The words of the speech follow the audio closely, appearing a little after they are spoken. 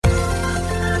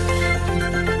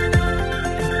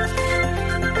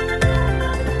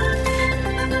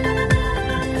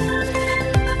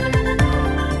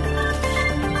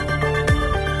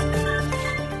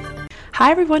Hi,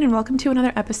 everyone, and welcome to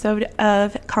another episode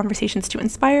of Conversations to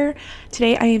Inspire.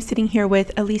 Today, I am sitting here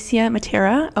with Alicia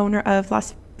Matera, owner of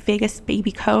Las Vegas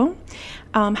Baby Co.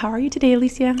 How are you today,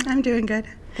 Alicia? I'm doing good.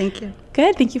 Thank you.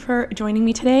 Good. Thank you for joining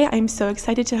me today. I'm so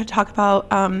excited to talk about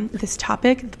this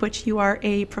topic, which you are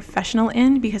a professional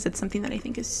in, because it's something that I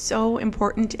think is so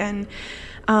important and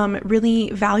really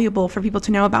valuable for people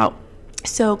to know about.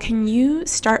 So can you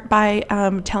start by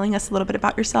telling us a little bit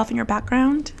about yourself and your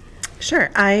background?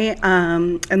 Sure. I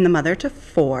am the mother to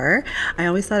four. I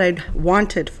always thought I'd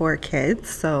wanted 4 kids,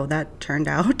 so that turned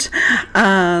out.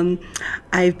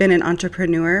 I've been an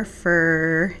entrepreneur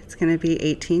for, it's going to be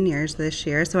 18 years this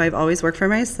year, so I've always worked for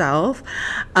myself.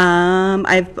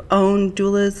 I've owned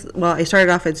doulas. Well, I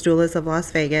started off as Doulas of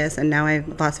Las Vegas, and now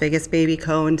I'm Las Vegas Baby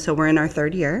Co., and so we're in our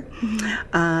 3rd year.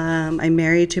 Mm-hmm. I'm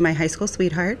married to my high school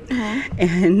sweetheart,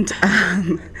 and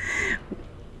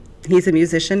he's a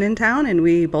musician in town, and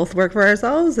we both work for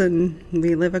ourselves, and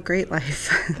we live a great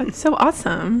life. That's so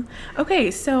awesome. Okay,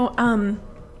 so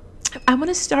I want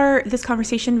to start this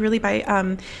conversation really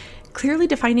by clearly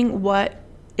defining what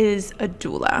is a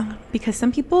doula, because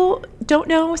some people don't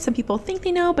know, some people think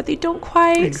they know, but they don't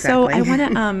quite. Exactly. So I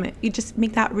want to you just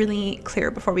make that really clear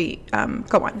before we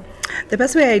go on. The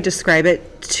best way I describe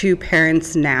it to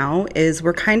parents now is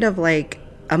we're kind of like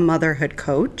a motherhood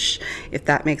coach, if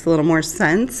that makes a little more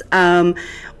sense.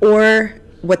 Or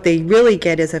what they really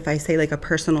get is if I say like a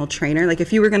personal trainer, like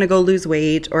if you were going to go lose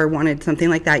weight or wanted something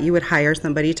like that, you would hire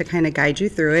somebody to kind of guide you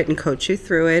through it and coach you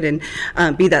through it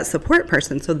and be that support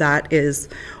person. So that is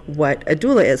what a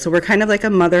doula is. So we're kind of like a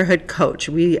motherhood coach.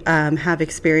 We have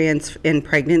experience in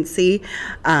pregnancy,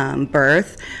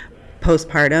 birth,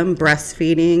 postpartum,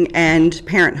 breastfeeding, and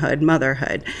parenthood,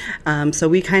 motherhood. So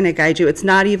we kind of guide you. It's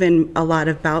not even a lot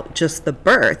about just the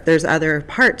birth. There's other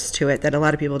parts to it that a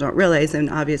lot of people don't realize. And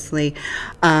obviously,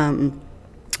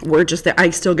 we're just there. I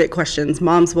still get questions.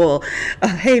 Moms will,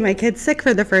 hey, my kid's sick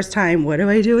for the first time. What do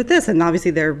I do with this? And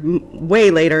obviously they're way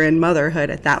later in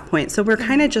motherhood at that point. So we're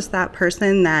kind of just that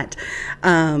person that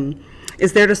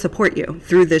is there to support you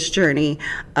through this journey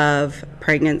of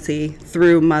pregnancy,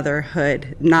 through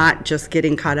motherhood, not just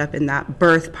getting caught up in that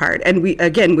birth part. And we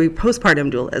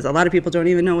postpartum doulas. A lot of people don't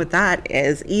even know what that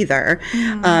is either.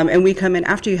 Mm-hmm. And we come in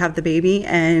after you have the baby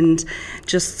and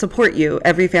just support you.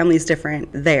 Every family's different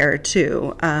there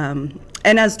too. And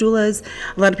as doulas,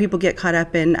 a lot of people get caught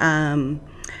up in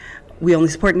we only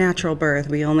support natural birth.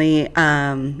 We only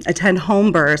attend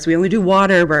home births. We only do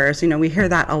water births. You know, we hear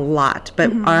that a lot,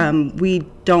 but we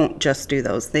don't just do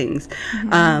those things.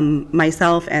 Mm-hmm.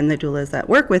 Myself and the doulas that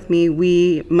work with me,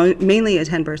 we mainly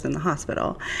attend births in the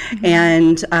hospital. Mm-hmm.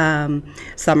 And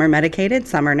some are medicated,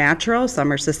 some are natural,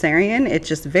 some are cesarean. It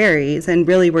just varies. And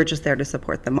really, we're just there to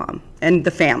support the mom and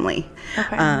the family.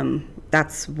 Okay.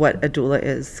 That's what a doula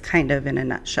is kind of in a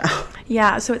nutshell.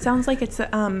 Yeah, so it sounds like it's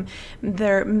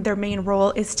their main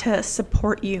role is to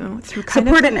support you through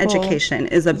support and education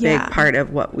is a big part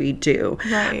of what we do.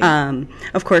 Right.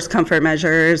 Of course, comfort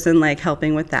measures and like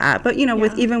helping with that. But you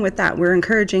know, even with that, we're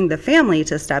encouraging the family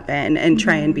to step in and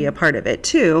try and be a part of it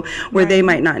too, where they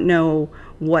might not know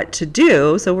what to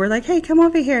do. So we're like, hey, come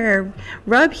over here,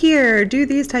 rub here, do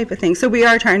these type of things. So we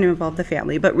are trying to involve the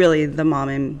family, but really the mom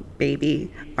and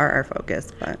baby are our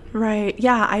focus. But right.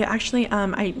 Yeah, I actually,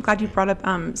 I'm glad you brought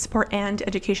up support and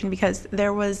education, because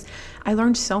I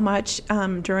learned so much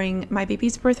during my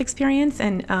baby's birth experience,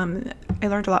 and I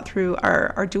learned a lot through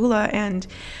our doula, and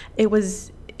it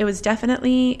was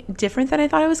definitely different than I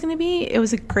thought it was going to be. It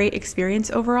was a great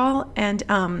experience overall, and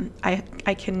I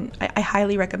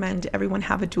highly recommend everyone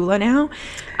have a doula now.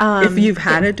 If you've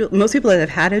had a doula, most people that have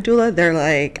had a doula, they're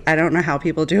like, I don't know how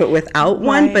people do it without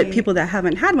one, but people that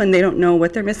haven't had one, they don't know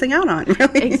what they're missing out on,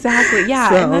 really. Exactly,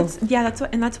 yeah. So.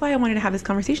 That's why I wanted to have this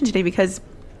conversation today, because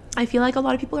I feel like a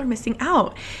lot of people are missing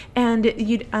out, and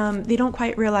they don't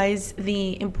quite realize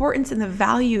the importance and the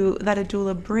value that a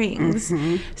doula brings.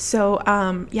 Mm-hmm. So,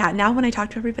 now when I talk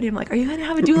to everybody, I'm like, are you going to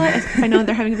have a doula? If I know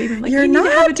they're having a baby, I'm like, you need to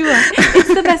have a doula.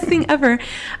 It's the best thing ever.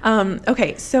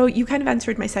 Okay, so you kind of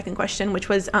answered my second question, which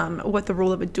was what the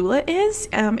role of a doula is.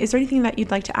 Is there anything that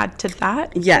you'd like to add to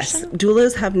that? Yes, question?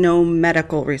 Doulas have no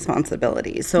medical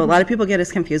responsibilities. So a lot of people get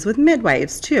us confused with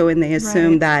midwives, too, and they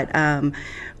assume that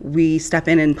we step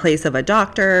in place of a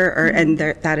doctor, and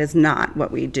that is not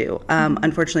what we do.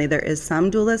 Unfortunately, there is some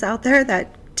doulas out there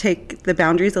that take the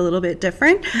boundaries a little bit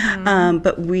different,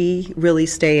 but we really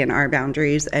stay in our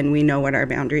boundaries, and we know what our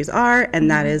boundaries are,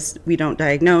 and that is, we don't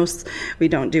diagnose, we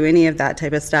don't do any of that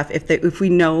type of stuff. If we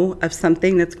know of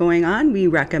something that's going on, we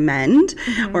recommend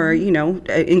or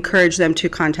encourage them to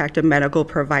contact a medical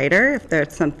provider if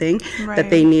there's something that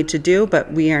they need to do,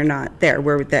 but we are not there.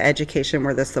 We're the education,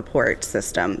 we're the support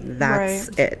system. That's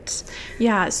it.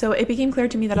 Yeah, so it became clear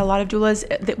to me that a lot of doulas,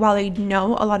 that while they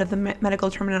know a lot of the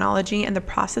medical terminology and the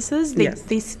processes,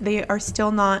 they are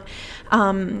still not,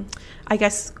 I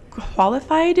guess,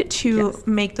 qualified to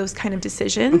make those kind of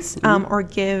decisions or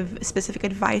give specific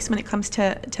advice when it comes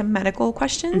to medical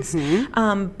questions.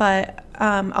 But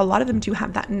a lot of them do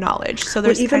have that knowledge. So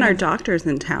there's even our doctors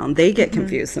in town, they get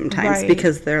confused sometimes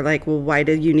because they're like, well, why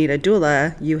do you need a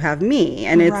doula? You have me.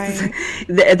 And it's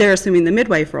they're assuming the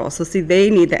midwife role. So see, they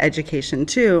need the education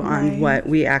too on what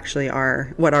we actually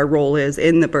are, what our role is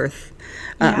in the birth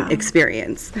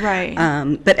experience.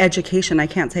 But education, I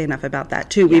can't say enough about that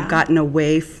too. We've gotten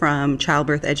away from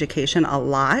childbirth education a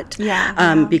lot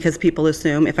because people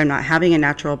assume if I'm not having a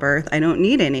natural birth, I don't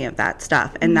need any of that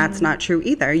stuff. And that's not true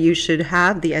either. You should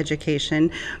have the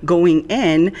education going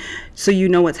in so you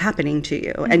know what's happening to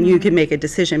you and you can make a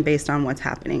decision based on what's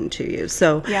happening to you.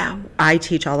 So I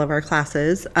teach all of our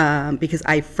classes because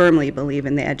I firmly believe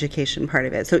in the education part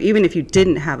of it. So even if you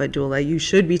didn't have a doula, you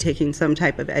should be taking some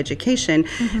type of education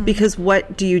because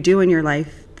what do you do in your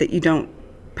life that you don't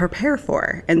prepare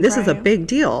for? And this is a big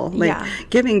deal. Like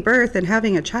giving birth and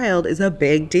having a child is a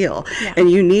big deal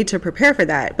and you need to prepare for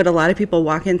that. But a lot of people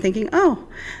walk in thinking, oh,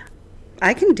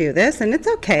 I can do this and it's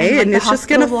okay and it's just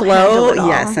going to flow.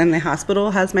 Yes, and the hospital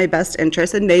has my best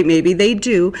interest, and maybe they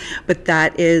do, but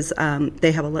that is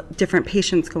they have different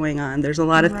patients going on. There's a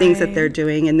lot of things that they're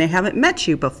doing and they haven't met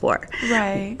you before.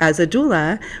 As a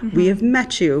doula, we have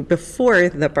met you before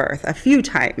the birth a few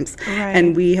times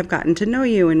and we have gotten to know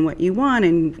you and what you want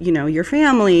and your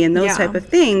family and those type of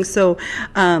things. So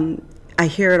I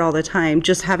hear it all the time.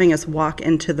 Just having us walk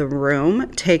into the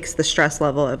room takes the stress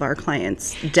level of our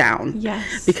clients down.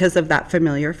 Because of that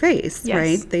familiar face,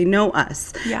 right? They know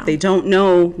us. They don't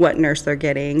know what nurse they're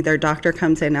getting. Their doctor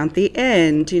comes in at the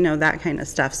end, that kind of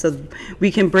stuff. So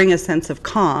we can bring a sense of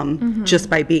calm just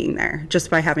by being there, just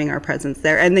by having our presence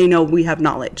there. And they know we have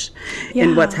knowledge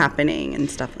in what's happening and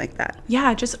stuff like that.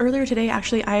 Just earlier today,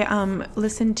 actually, I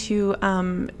listened to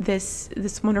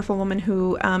this wonderful woman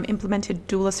who implemented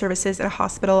doula services at a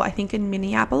hospital, I think in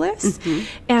Minneapolis,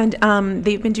 and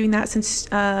they've been doing that since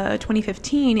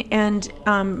 2015.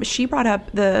 And she brought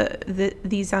up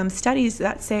these studies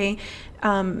that say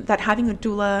that having a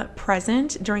doula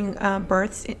present during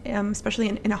births, especially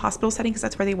in a hospital setting, because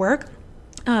that's where they work,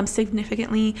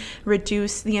 significantly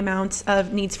reduce the amount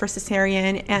of needs for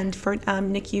cesarean and for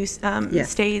NICU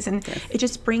stays, and it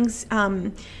just brings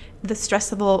the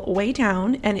stress level way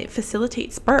down, and it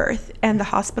facilitates birth. And the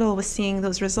hospital was seeing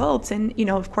those results, and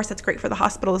of course that's great for the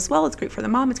hospital as well. It's great for the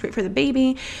mom, it's great for the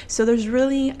baby. So there's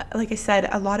really, like I said,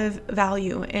 a lot of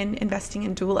value in investing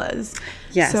in doulas.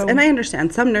 And I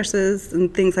understand some nurses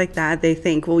and things like that, they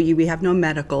think, well, we have no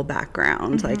medical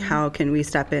background, like how can we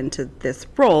step into this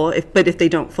role? But if they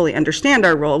don't fully understand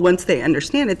our role, once they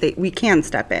understand it, we can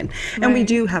step in. And we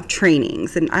do have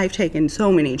trainings, and I've taken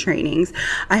so many trainings.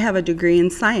 I have a degree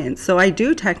in science, so I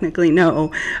do technically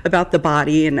know about the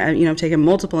body, and I've taken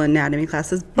multiple anatomy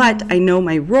classes, but I know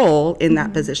my role in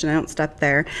that position. I don't step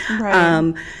there.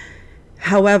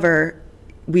 However,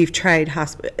 we've tried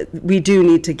we do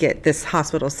need to get this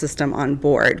hospital system on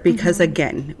board because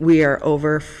again, we are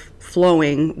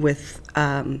overflowing with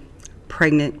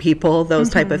pregnant people, those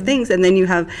type of things, and then you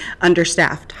have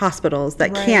understaffed hospitals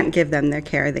that can't give them the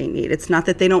care they need. It's not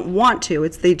that they don't want to,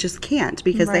 it's they just can't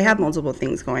because they have multiple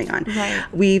things going on.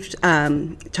 We've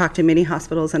talked to many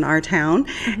hospitals in our town,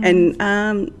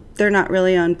 and they're not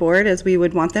really on board as we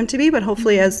would want them to be, but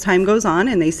hopefully as time goes on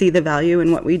and they see the value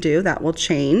in what we do, that will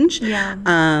change.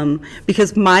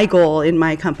 Because my goal in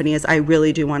my company is I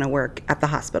really do want to work at the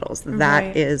hospitals.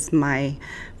 That is my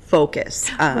focus,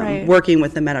 working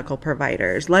with the medical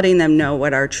providers, letting them know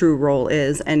what our true role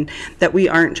is, and that we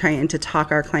aren't trying to talk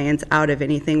our clients out of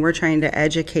anything. We're trying to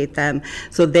educate them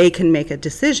so they can make a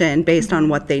decision based on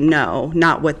what they know,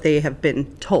 not what they have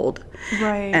been told.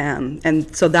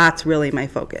 And so that's really my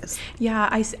focus.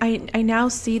 I now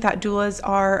see that doulas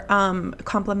are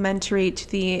complementary to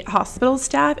the hospital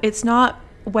staff. It's not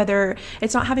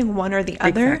having one or the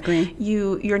other.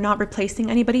 You're not replacing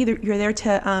anybody. You're there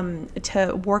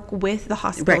to work with the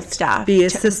hospital staff. Be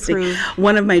assisting.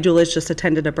 One of my doulas just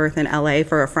attended a birth in LA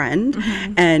for a friend,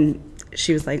 and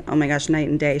she was like, oh my gosh, night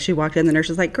and day. She walked in, the nurse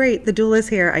was like, great, the doula's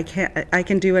here. I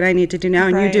can do what I need to do now,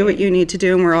 and you do what you need to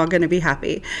do, and we're all going to be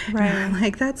happy. Right. And I'm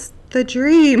like, that's the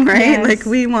dream, right? Yes. Like,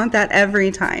 we want that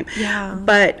every time. Yeah.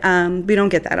 But we don't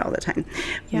get that all the time.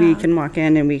 Yeah. We can walk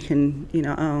in and we can,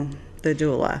 the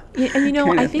doula. Yeah,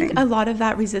 and I think a lot of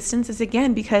that resistance is,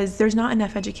 again, because there's not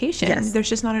enough education. Yes. There's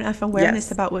just not enough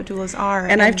awareness about what doulas are.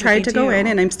 And I've tried to go in,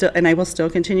 and I will still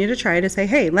continue to try to say,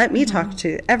 hey, let me talk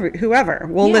to whoever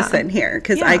will listen here,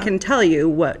 because I can tell you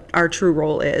what our true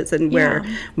role is and where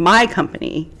my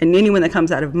company and anyone that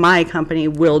comes out of my company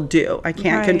will do. I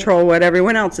can't control what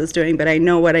everyone else is doing, but I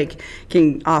know what I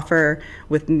can offer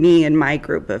with me and my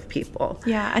group of people.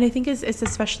 Yeah, and I think it's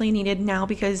especially needed now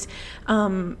because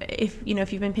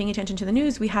if you've been paying attention to the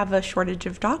news, we have a shortage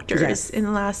of doctors. Yes. In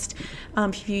the last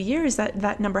few years.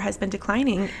 That number has been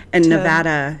declining. And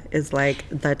Nevada is like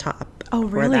the top. Oh,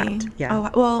 really? For that.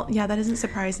 Yeah. Oh, well, yeah, that doesn't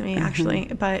surprise me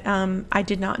actually, but I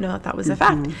did not know that was a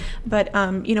fact. But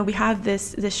we have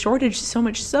this shortage, so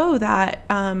much so that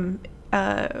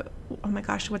oh my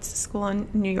gosh, what's the school in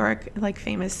New York, like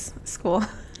famous school?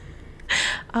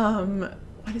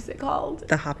 What is it called?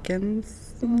 The Hopkins?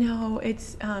 No,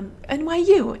 it's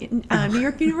NYU, New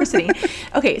York University.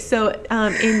 Okay, so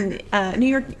in New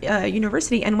York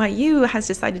University, NYU has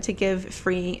decided to give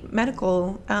free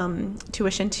medical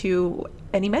tuition to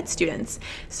any med students.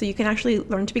 So you can actually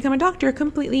learn to become a doctor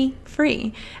completely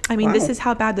free. I mean, This is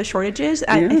how bad the shortage is.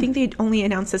 I think they only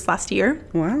announced this last year.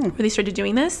 Wow. Where they started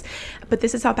doing this. But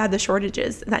this is how bad the shortage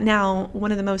is, that now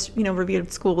one of the most,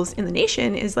 revered schools in the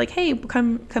nation is like, hey,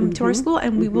 come to our school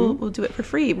and we'll do it for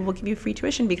free. We'll give you free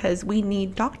tuition because we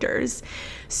need doctors.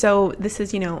 So this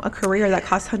is, a career that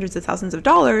costs hundreds of thousands of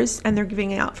dollars, and they're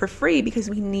giving it out for free because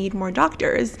we need more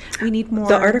doctors. We need more.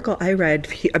 The article I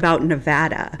read about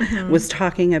Nevada was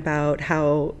talking about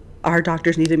how our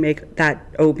doctors need to make that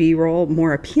OB role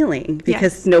more appealing,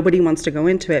 because nobody wants to go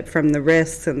into it from the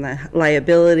risks and the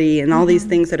liability and all these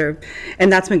things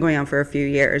and that's been going on for a few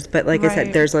years. But like I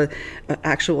said, there's a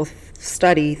actual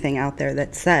study thing out there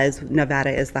that says Nevada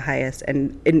is the highest,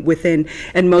 and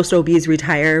most OBs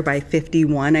retire by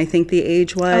 51, I think the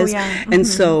age was. And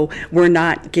so we're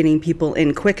not getting people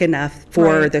in quick enough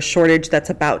for the shortage that's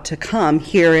about to come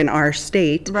here in our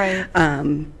state.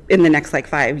 In the next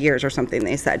 5 years or something,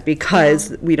 they said,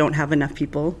 because we don't have enough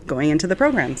people going into the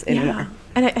programs anymore.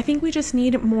 And I think we just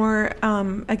need more,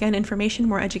 again, information,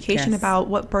 more education about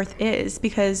what birth is,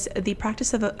 because the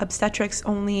practice of obstetrics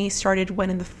only started when,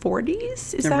 in the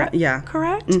 40s? Is that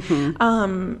correct?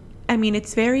 I mean,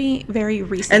 it's very, very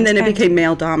recent. And then it became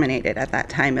male-dominated at that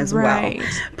time as well.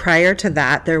 Prior to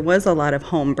that, there was a lot of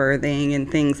home birthing and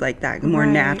things like that, more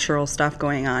natural stuff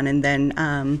going on. And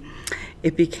then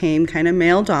it became kind of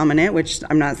male-dominant, which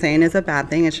I'm not saying is a bad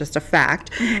thing. It's just a fact.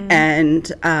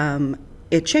 And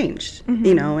it changed,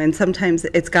 and sometimes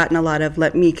it's gotten a lot of,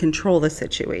 let me control the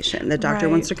situation. The doctor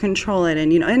wants to control it,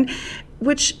 and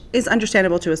which is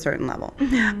understandable to a certain level.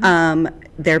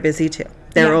 They're busy too.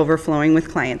 They're overflowing with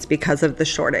clients because of the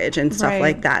shortage and stuff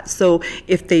like that. So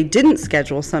if they didn't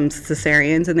schedule some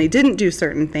cesareans and they didn't do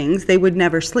certain things, they would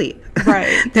never sleep.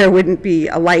 There wouldn't be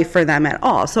a life for them at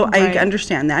all. So I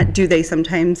understand that. Do they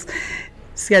sometimes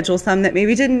schedule some that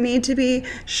maybe didn't need to be?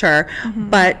 Sure.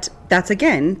 But that's,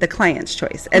 again, the client's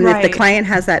choice. And if the client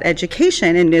has that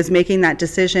education and is making that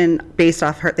decision based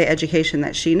off the education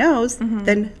that she knows,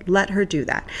 then let her do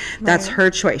that. That's her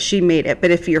choice. She made it.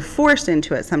 But if you're forced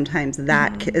into it, sometimes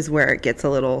that is where it gets a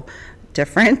little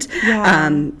different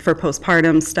for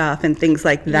postpartum stuff and things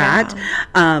like that.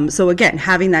 So again,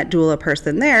 having that doula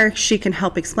person there, she can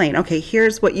help explain, okay,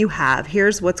 here's what you have,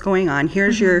 here's what's going on,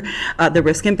 here's your the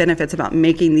risk and benefits about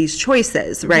making these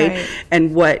choices,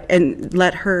 and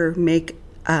let her make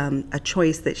a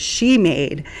choice that she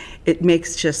made. It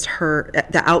makes just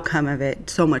the outcome of it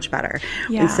so much better,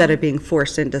 instead of being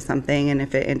forced into something, and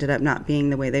if it ended up not being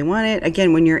the way they want it.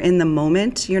 Again, when you're in the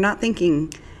moment, you're not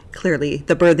thinking clearly.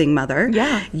 The birthing mother,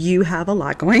 you have a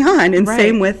lot going on, and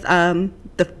same with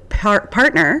the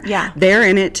partner, they're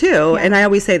in it too. And I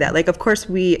always say that, of course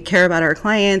we care about our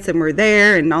clients and we're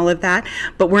there and all of that,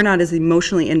 but we're not as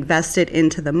emotionally invested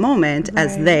into the moment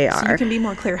as they are. So you can be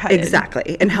more clear-headed.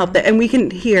 Exactly, and help that. And we can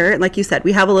hear, like you said,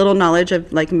 we have a little knowledge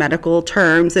of medical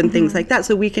terms and things like that,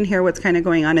 so we can hear what's kind of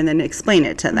going on and then explain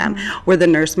it to them, where the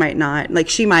nurse might not,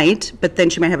 she might, but then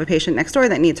she might have a patient next door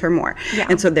that needs her more.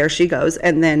 And so there she goes,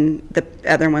 and then the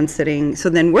other one's sitting, so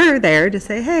then we're there to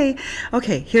say, hey,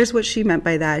 okay, here's what she meant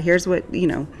by that, here's what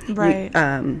you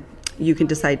can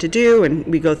decide to do, and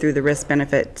we go through the risk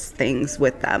benefits things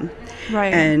with them.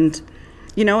 And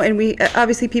you know, and we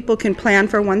obviously people can plan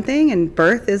for one thing, and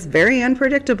birth is very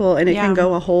unpredictable, and it can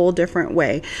go a whole different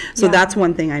way. So that's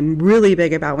one thing I'm really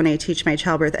big about when I teach my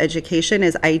childbirth education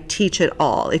is I teach it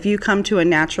all. If you come to a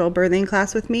natural birthing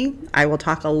class with me, I will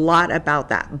talk a lot about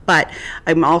that, but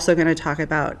I'm also going to talk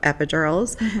about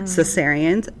epidurals,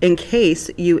 cesareans, in case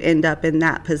you end up in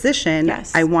that position.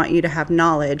 I want you to have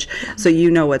knowledge so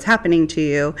you know what's happening to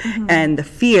you, and the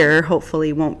fear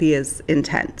hopefully won't be as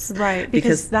intense. Right,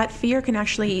 because that fear can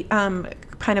actually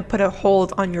kind of put a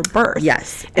hold on your birth.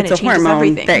 Yes, and it's a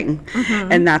hormone thing,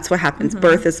 Mm-hmm. and that's what happens. Mm-hmm.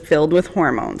 Birth is filled with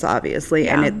hormones, obviously,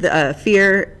 and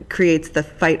fear creates the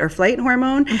fight or flight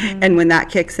hormone, and when that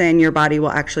kicks in, your body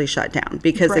will actually shut down.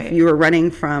 Because if you were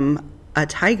running from a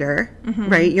tiger,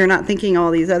 right, you're not thinking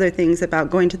all these other things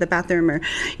about going to the bathroom or,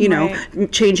 you know,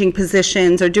 changing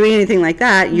positions or doing anything like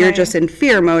that. You're just in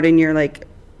fear mode, and you're like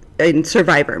in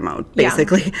survivor mode,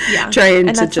 basically, trying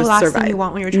to just survive. And that's the last thing you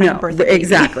want when you're trying to birth a baby.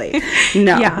 Exactly.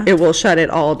 It will shut it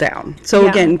all down. So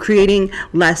again, creating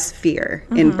less fear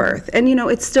in birth. And, you know,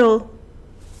 it's still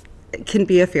can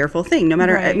be a fearful thing, no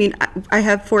matter, I mean, I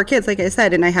have 4 kids, like I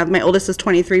said, and I have, my oldest is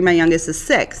 23, my youngest is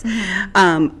 6.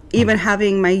 Even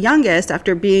having my youngest,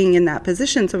 after being in that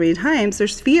position so many times,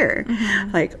 there's fear.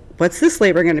 Like, what's this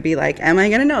labor going to be like? Am I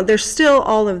going to know? There's still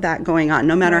all of that going on,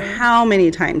 no matter how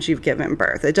many times you've given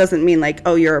birth. It doesn't mean like,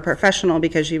 oh, you're a professional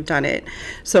because you've done it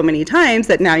so many times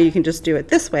that now you can just do it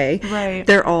this way.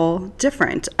 They're all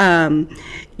different.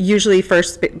 Usually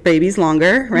first baby's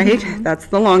longer, right? That's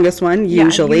the longest one,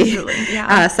 usually.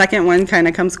 Second one kind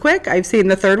of comes quick. I've seen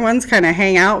the third ones kind of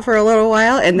hang out for a little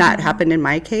while, and that happened in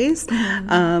my case.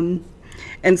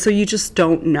 And so you just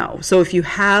don't know. So if you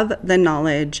have the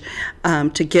knowledge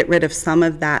to get rid of some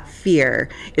of that fear,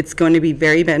 it's going to be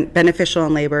very beneficial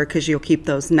in labor, because you'll keep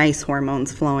those nice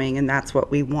hormones flowing, and that's what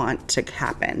we want to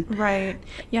happen. Right.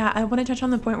 Yeah, I want to touch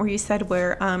on the point where you said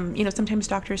where, you know, sometimes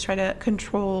doctors try to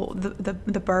control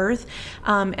the birth.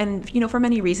 And, you know, for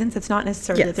many reasons, it's not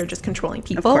necessarily that they're just controlling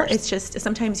people. It's just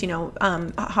sometimes, you know,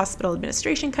 hospital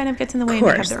administration kind of gets in the way, and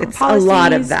they have their own policies. A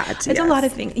lot of that. It's a lot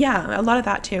of things. Yeah, a lot of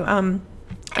that too.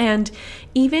 And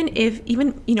even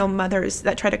you know, mothers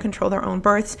that try to control their own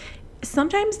births,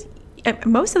 sometimes,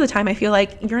 most of the time, I feel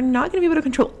like you're not going to be able to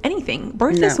control anything.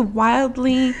 Birth is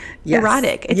wildly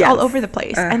erratic. It's all over the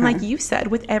place. And like you said,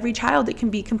 with every child, it can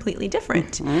be completely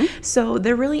different. So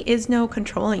there really is no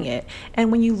controlling it. And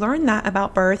when you learn that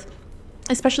about birth,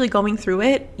 especially going through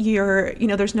it, you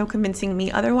know, there's no convincing me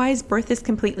otherwise. Birth is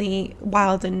completely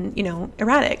wild and, you know,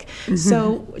 erratic.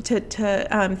 So to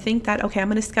think that, okay, I'm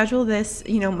going to schedule this,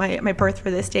 you know, my birth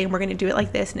for this day, and we're going to do it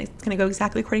like this, and it's going to go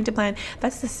exactly according to plan.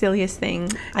 That's the silliest thing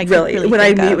I could really when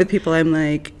think I meet of. with people, I'm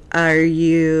like, are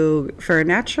you for a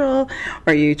natural,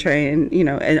 or are you trying, you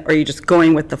know, or are you just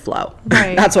going with the flow?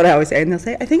 That's what I always say. And they'll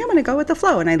say, I think I'm going to go with the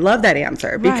flow. And I love that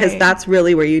answer, because that's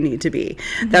really where you need to be.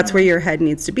 That's where your head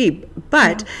needs to be.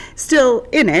 But still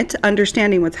in it,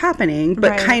 understanding what's happening,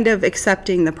 but kind of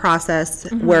accepting the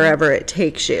process wherever it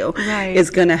takes you is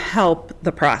going to help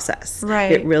the process.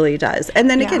 It really does. And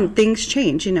then again, things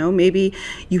change. You know, maybe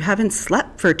you haven't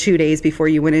slept for 2 days before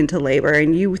you went into labor,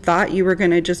 and you thought you were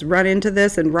going to just run into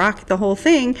this and rock the whole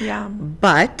thing,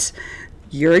 but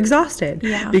you're exhausted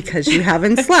because you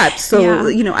haven't slept. So,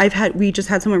 you know, we just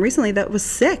had someone recently that was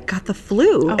sick, got the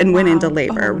flu, and went into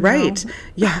labor,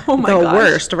 the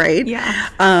worst, right?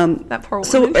 That poor woman.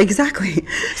 So, exactly.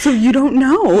 So you don't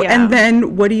know. And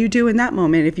then what do you do in that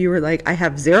moment? If you were like, I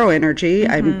have zero energy,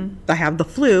 I have the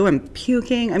flu, I'm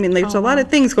puking. I mean, there's a lot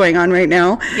of things going on right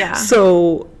now.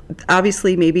 So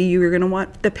obviously maybe you were going to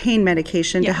want the pain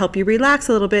medication to help you relax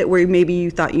a little bit, where maybe you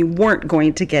thought you weren't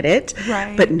going to get it,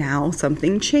 but now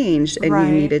something changed and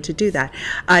you needed to do that.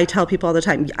 I tell people all the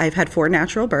time, I've had 4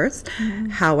 natural births.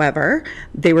 However,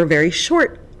 they were very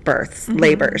short births,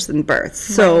 labors and births.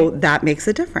 So that makes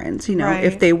a difference. You know,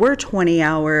 if they were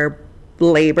 20-hour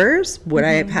labors, would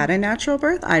I have had a natural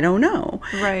birth? I don't know,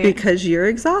 because you're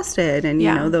exhausted, and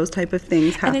you know, those type of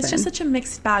things happen. And it's just such a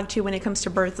mixed bag too when it comes to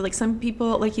birth. Like some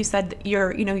people, like you said, you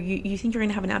think you're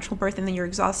gonna have a natural birth, and then you're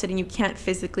exhausted and you can't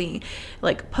physically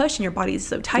like push, and your body is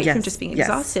so tight from just being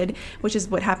exhausted, which is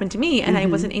what happened to me. And I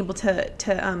wasn't able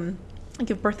to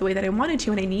give birth the way that I wanted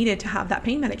to, and I needed to have that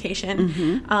pain medication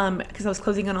because I was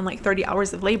closing in on like 30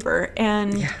 hours of labor,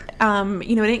 and you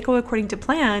know, it didn't go according to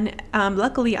plan.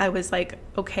 Luckily I was like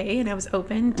okay, and I was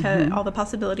open to all the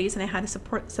possibilities, and I had a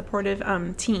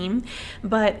supportive team.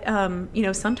 But you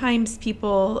know, sometimes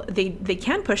people they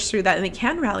can push through that, and they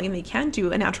can rally, and they can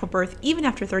do a natural birth even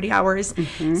after 30 hours.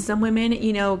 Some women,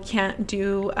 you know, can't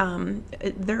do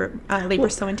their labor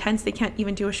so intense they can't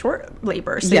even do a short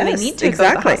labor, so they need to go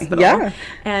to the hospital.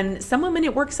 And some women,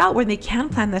 it works out where they can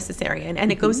plan the cesarean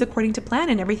and it goes according to plan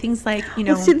and everything's like, you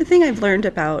know. Well, see, the thing I've learned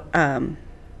about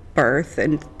birth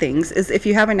and things is if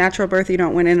you have a natural birth, you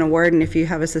don't win an award, and if you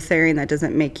have a cesarean, that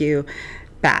doesn't make you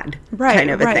bad, kind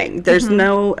of a thing. There's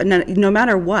no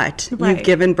matter what, you've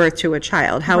given birth to a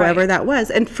child, however that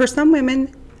was. And for some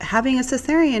women, having a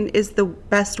cesarean is the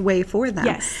best way for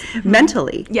them.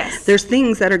 Mentally. There's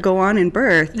things that go on in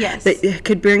birth that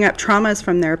could bring up traumas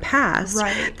from their past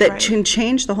that can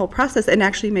change the whole process and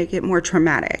actually make it more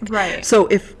traumatic. So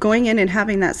if going in and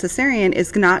having that cesarean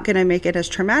is not going to make it as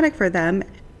traumatic for them,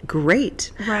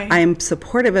 great. I am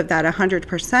supportive of that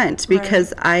 100%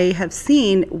 because I have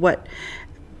seen what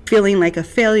feeling like a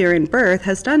failure in birth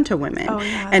has done to women.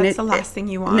 And that's the last thing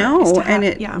you want. And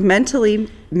it mentally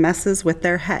messes with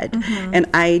their head. And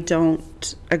I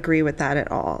don't agree with that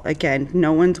at all. Again,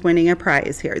 no one's winning a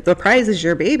prize here. The prize is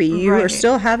your baby. You are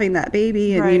still having that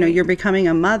baby, and you know, you're becoming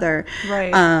a mother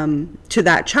to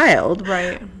that child.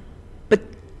 But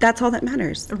that's all that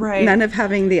matters. None of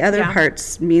having the other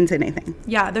parts means anything.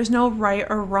 There's no right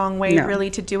or wrong way really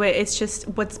to do it. It's just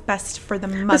what's best for the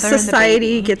mother. The society and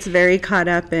the baby gets very caught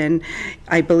up in,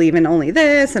 I believe in only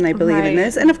this, and I believe in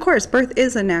this. And of course, birth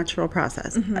is a natural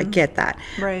process. I get that.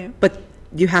 But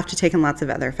you have to take in lots of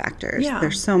other factors.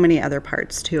 There's so many other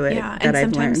parts to it that and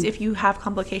I've sometimes learned. If you have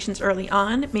complications early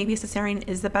on, maybe a cesarean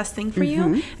is the best thing for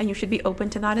you, and you should be open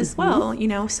to that as well, you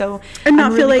know. So and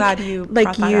not I'm feel really like glad you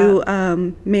like brought you that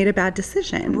up. Made a bad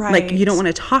decision. Like you don't want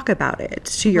to talk about it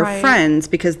to your friends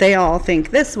because they all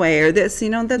think this way or this, you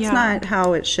know. That's not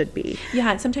how it should be.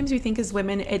 And sometimes we think as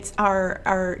women it's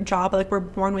our job, like we're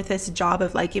born with this job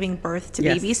of like giving birth to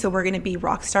babies, so we're going to be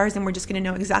rock stars and we're just going to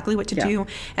know exactly what to do,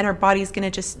 and our body's going to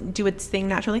just do its thing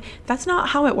naturally. That's not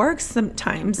how it works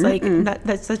sometimes. Like that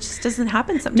just doesn't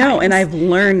happen sometimes. No, and I've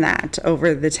learned that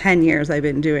over the 10 years I've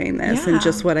been doing this and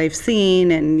just what I've seen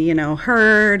and, you know,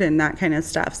 heard and that kind of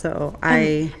stuff. So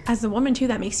as a woman too,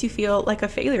 that makes you feel like a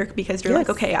failure because you're like,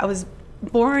 okay, I was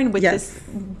born with this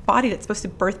body that's supposed to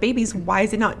birth babies. Why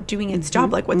is it not doing its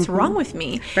job? Like, what's wrong with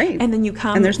me? And then you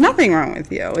come, and there's nothing wrong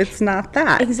with you. It's not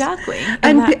that exactly.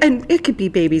 And it could be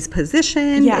baby's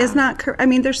position is not. I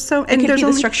mean, there's so and it could there's be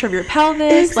the structure of your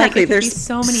pelvis. Exactly. Like, it could there's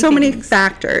be so many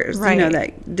factors. You know,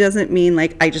 that doesn't mean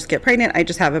like I just get pregnant. I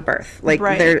just have a birth. Like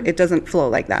it doesn't flow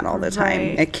like that all the time.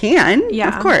 It can,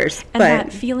 of course, and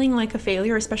that feeling like a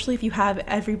failure, especially if you have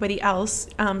everybody else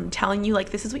telling you like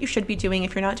this is what you should be doing.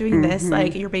 If you're not doing this,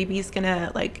 like your baby's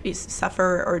gonna like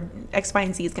suffer or X, Y,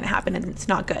 and Z is gonna happen, and it's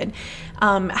not good.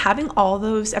 Having all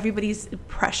those everybody's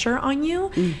pressure on you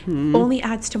only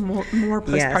adds to more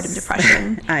postpartum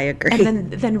depression. I agree. And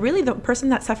then really the person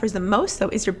that suffers the most though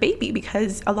is your baby,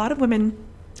 because a lot of women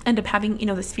end up having, you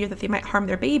know, this fear that they might harm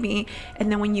their baby,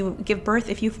 and then when you give birth,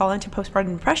 if you fall into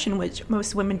postpartum depression, which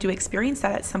most women do experience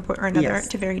that at some point or another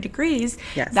to varying degrees,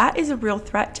 that is a real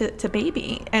threat to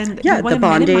baby. And the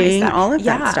bonding, all of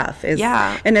that stuff is,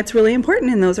 and it's really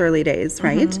important in those early days,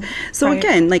 right? So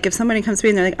again, like if somebody comes to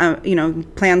me and they're like, you know,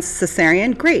 plans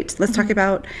cesarean, great. Let's talk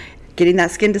about getting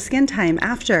that skin to skin time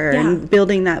after and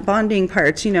building that bonding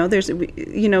part. You know, there's,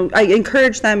 you know, I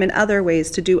encourage them in other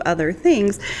ways to do other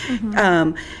things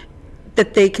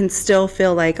that they can still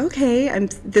feel like, okay,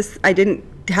 I didn't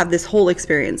have this whole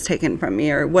experience taken from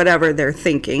me or whatever they're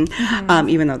thinking,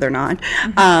 even though they're not.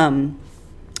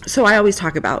 So I always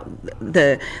talk about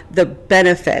the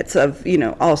benefits of, you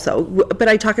know, also, but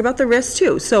I talk about the risks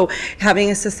too. So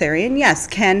having a cesarean, yes,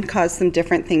 can cause some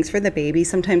different things for the baby.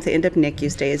 Sometimes they end up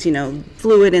NICU stays. You know,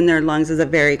 fluid in their lungs is a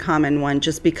very common one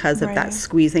just because of that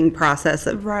squeezing process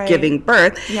of giving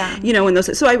birth. You know, when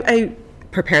those, so I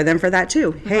prepare them for that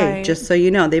too. Hey, just so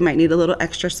you know, they might need a little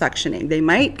extra suctioning. They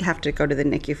might have to go to the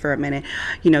NICU for a minute.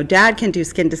 You know, dad can do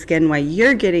skin to skin while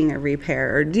you're getting a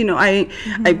repair. Or, you know, I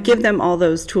give them all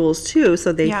those tools too,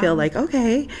 so they feel like,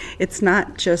 okay, it's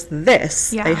not just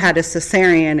this. I had a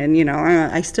cesarean and, you know,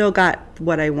 I still got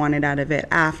what I wanted out of it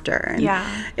after.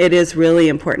 And it is really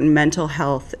important, mental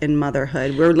health in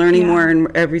motherhood. We're learning more,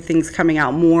 and everything's coming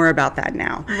out more about that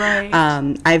now.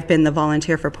 I've been the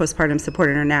volunteer for Postpartum Support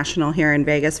International here in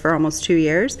Vegas for almost 2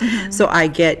 years. So I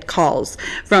get calls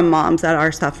from moms that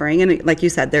are suffering, and like you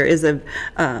said, there is a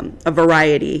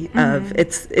variety of,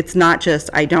 it's not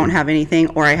just I don't have anything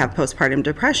or I have postpartum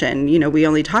depression. You know, we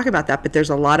only talk about that, but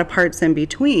there's a lot of parts in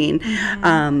between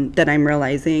that I'm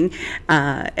realizing.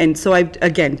 And so I've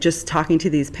again, just talking to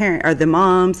these parents or the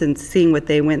moms and seeing what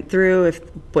they went through,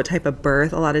 what type of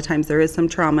birth. A lot of times there is some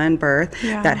trauma in birth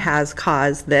that has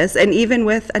caused this, and even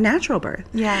with a natural birth.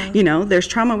 Yeah. You know, there's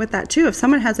trauma with that too. If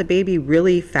someone has a baby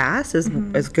really fast,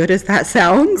 as good as that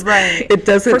sounds, right? It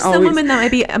doesn't. For some women that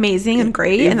might be amazing and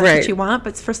great, and that's right. what you want.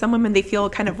 But for some women, they feel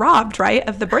kind of robbed, right,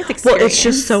 of the birth experience. Well, it's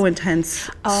just so intense,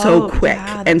 so quick,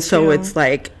 and so it's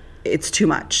like. It's too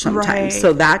much sometimes. Right.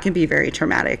 So that can be very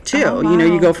traumatic too. Oh, wow. You know,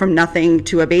 you go from nothing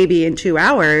to a baby in 2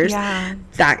 hours. Yeah.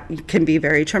 That can be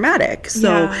very traumatic.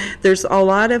 So there's a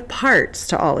lot of parts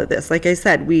to all of this. Like I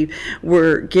said,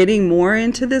 we're getting more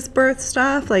into this birth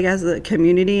stuff, like as a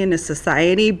community and a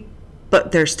society,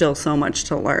 but there's still so much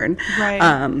to learn. Right.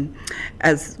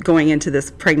 As going into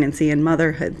this pregnancy and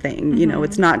motherhood thing. You know,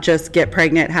 it's not just get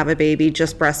pregnant, have a baby,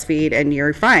 just breastfeed, and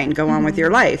you're fine. Go on with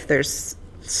your life. There's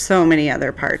so many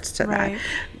other parts to that.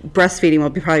 Breastfeeding will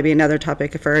probably be another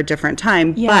topic for a different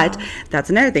time, but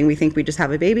that's another thing. We think we just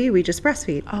have a baby, we just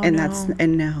breastfeed, it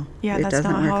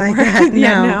doesn't work like that.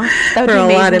 No, that would for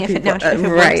be a lot of amazing people, if it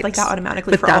worked like that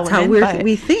automatically for all women. But that's how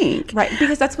we think, right?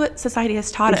 Because that's what society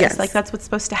has taught us. Like that's what's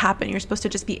supposed to happen. You're supposed to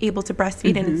just be able to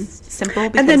breastfeed, and it's simple.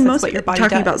 Because and then that's what your body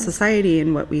talking does. about society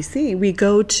and what we see, we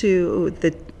go to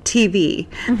the TV.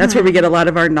 That's where we get a lot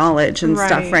of our knowledge and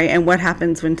stuff, right? And what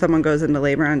happens when someone goes into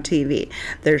labor on TV?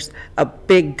 There's a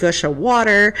big gush of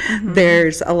water.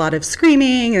 There's a lot of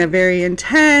screaming and a very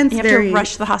intense. You have to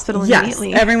rush to the hospital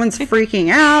immediately. Yes, everyone's freaking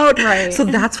out. Right. So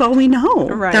that's all we know.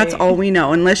 Right. That's all we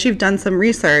know. Unless you've done some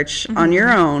research on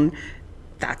your own,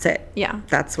 that's it. Yeah.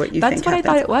 That's what you think think That's what happens.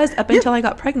 I thought it was up until I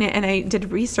got pregnant and I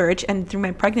did research, and through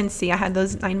my pregnancy I had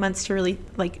those 9 months to really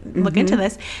look into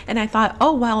this, and I thought,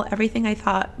 oh well, everything I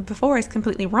thought before is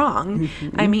completely wrong.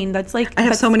 I mean, that's like I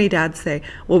have so many dads say,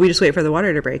 well, we just wait for the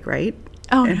water to break, right?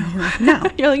 Oh, no.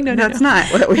 You're like, no, that's not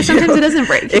what we do. Sometimes it doesn't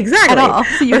break. Exactly. At all.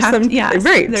 So you have to,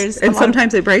 right. And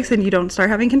sometimes it breaks and you don't start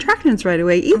having contractions right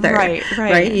away either.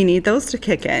 Right. You need those to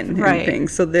kick in and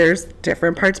things. So there's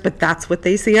different parts, but that's what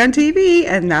they see on TV,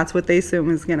 and that's what they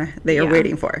assume they are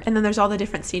waiting for. And then there's all the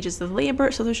different stages of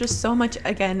labor. So there's just so much,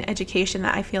 again, education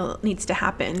that I feel needs to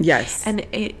happen. Yes. And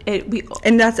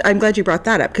I'm glad you brought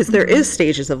that up, because there is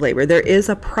stages of labor. There is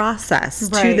a process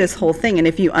to this whole thing. And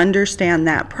if you understand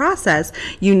that process,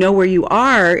 you know where you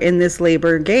are in this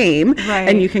labor game,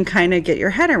 and you can kind of get your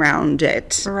head around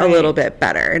it a little bit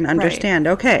better and understand,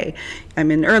 okay, I'm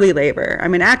in early labor,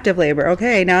 I'm in active labor,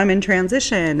 okay, now I'm in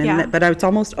transition, but it's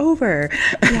almost over.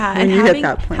 Yeah, and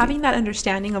having that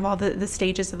understanding of all the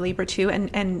stages of labor too,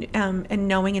 and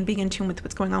knowing and being in tune with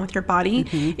what's going on with your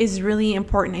body is really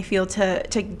important, I feel,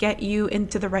 to get you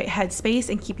into the right headspace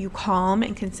and keep you calm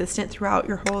and consistent throughout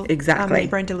your whole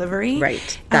labor and delivery.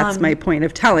 Right. That's my point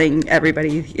of telling everybody,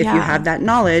 if you have that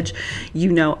knowledge, you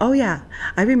know, oh yeah,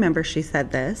 I remember she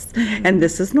said this, and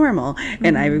this is normal,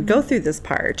 and I would go through this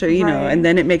part, or you know, and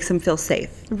then it makes them feel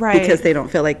safe, because they don't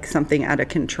feel like something out of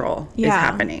control is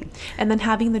happening. And then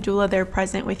having the doula there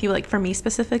present with you, like for me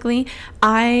specifically,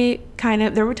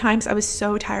 there were times I was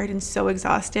so tired and so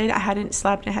exhausted. I hadn't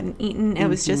slept, I hadn't eaten. It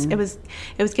was just, it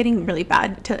was getting really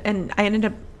bad, and I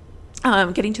ended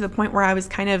up getting to the point where I was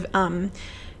kind of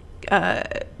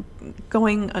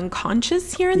going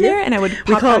unconscious here and there, and I would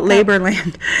we call it labor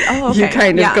land. Oh, okay. You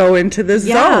kind of go into the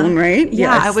zone, right?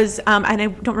 Yeah, I was and I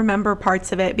don't remember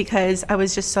parts of it because I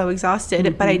was just so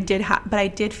exhausted, but I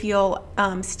did feel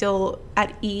still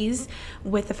at ease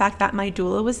with the fact that my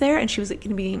doula was there, and she was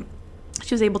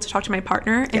able to talk to my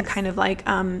partner and kind of like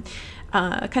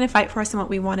kind of fight for us in what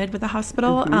we wanted with the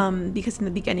hospital, because in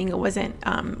the beginning it wasn't,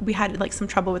 we had like some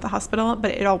trouble with the hospital,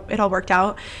 but it all worked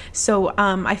out. So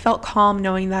I felt calm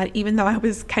knowing that even though I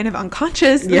was kind of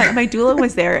unconscious, that my doula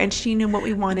was there and she knew what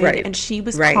we wanted, and she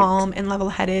was calm and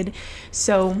level-headed.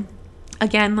 So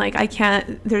again, like I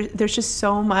can't, there's just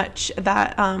so much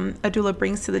that a doula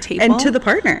brings to the table. And to the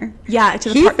partner. Yeah, to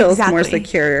the partner. He feels more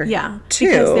secure, too.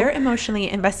 Because they're emotionally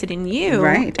invested in you.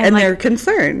 Right, and they're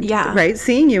concerned, right?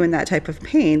 Seeing you in that type of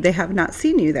pain, they have not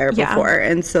seen you there before.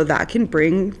 And so that can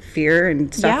bring fear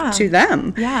and stuff to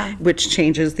them, which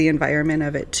changes the environment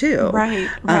of it, too. Right.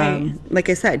 Like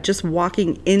I said, just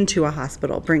walking into a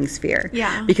hospital brings fear.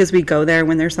 Yeah. Because we go there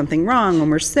when there's something wrong,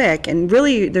 when we're sick, and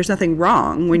really there's nothing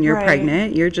wrong when you're pregnant.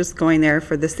 You're just going there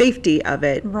for the safety of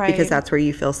it, because that's where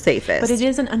you feel safest. But it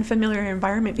is an unfamiliar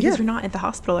environment because you're not at the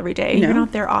hospital every day. You're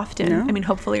not there often. I mean,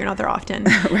 hopefully you're not there often.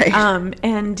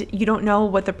 And you don't know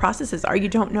what the processes are. You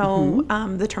don't know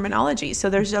the terminology. So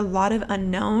there's a lot of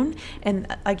unknown.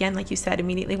 And again, like you said,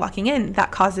 immediately walking in,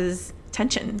 that causes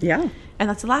tension. Yeah. And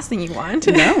that's the last thing you want.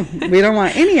 No, we don't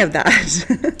want any of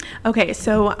that. Okay,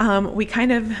 so we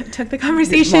kind of took the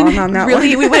conversation Long on that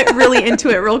really, one. we went really into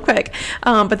it real quick.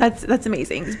 But that's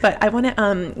amazing. But I want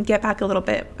to get back a little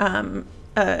bit, kind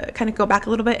of go back a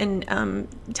little bit and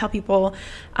tell people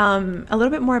a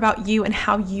little bit more about you and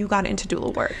how you got into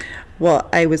doula work. Well,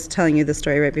 I was telling you the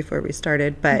story right before we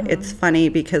started, but it's funny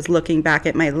because looking back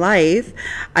at my life,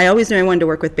 I always knew I wanted to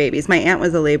work with babies. My aunt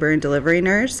was a labor and delivery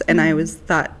nurse, and I always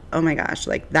thought, oh my gosh,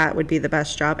 like that would be the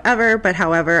best job ever. But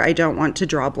however, I don't want to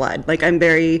draw blood. Like I'm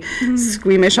very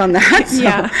squeamish on that. So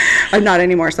Yeah. I'm not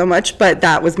anymore so much, but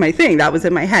that was my thing. That was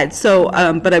in my head. So,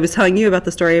 but I was telling you about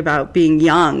the story about being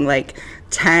young, like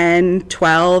 10,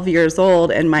 12 years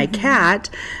old, and my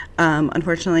cat,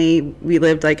 unfortunately, we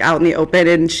lived like out in the open,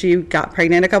 and she got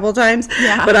pregnant a couple of times.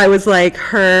 Yeah. But I was like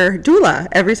her doula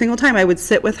every single time. I would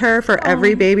sit with her for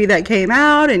every baby that came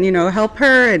out, and help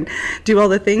her and do all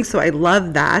the things. So I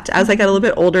loved that. As I got a little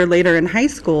bit older, later in high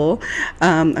school,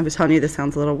 I was telling you this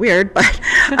sounds a little weird, but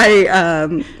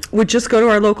I would just go to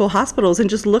our local hospitals and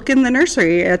just look in the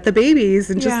nursery at the babies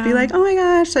and just be like, oh my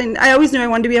gosh. And I always knew I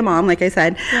wanted to be a mom, like I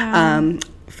said. Yeah.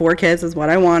 4 kids is what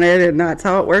I wanted, and that's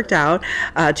how it worked out.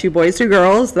 2 boys, 2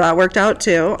 girls, that worked out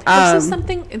too. There's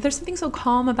something so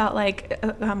calm about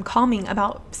calming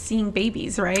about seeing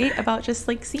babies, right? About just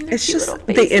like seeing their It's cute just little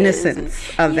faces the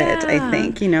innocence of it, I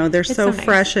think. They're It's so so nice.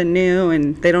 fresh and new,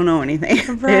 and they don't know anything.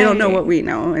 They don't know Right. what we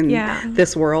know in Yeah.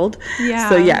 this world. Yeah.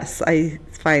 So yes, I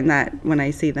find that when I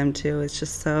see them too, it's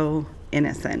just so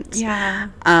innocent. Yeah.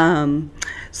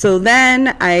 So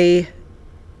then I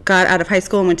got out of high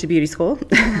school and went to beauty school.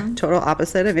 Total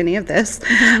opposite of any of this.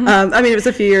 It was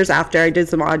a few years after I did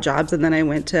some odd jobs, and then I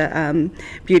went to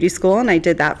beauty school, and I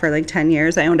did that for like 10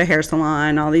 years. I owned a hair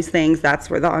salon, all these things. That's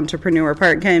where the entrepreneur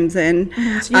part comes in.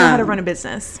 So you know how to run a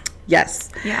business. Yes.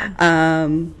 Yeah.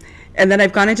 And then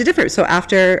I've gone into different. So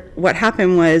after what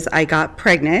happened was I got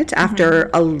pregnant after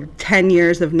 10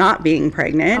 years of not being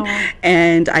pregnant. Oh, wow.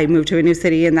 And I moved to a new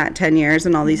city in that 10 years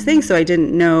and all these things. So I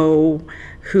didn't know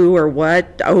who or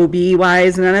what OB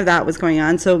wise, none of that was going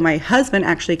on. So my husband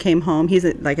actually came home. He's,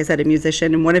 like I said, a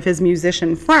musician, and one of his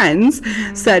musician friends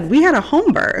said, we had a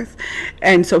home birth.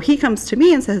 And so he comes to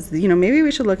me and says, maybe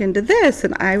we should look into this.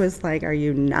 And I was like, are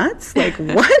you nuts? Like,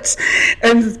 what?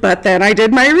 But then I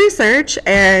did my research,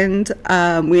 and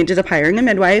we ended up hiring a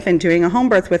midwife and doing a home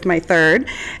birth with my third.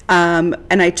 And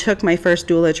I took my first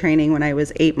doula training when I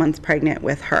was 8 months pregnant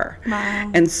with her. Wow.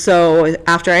 And so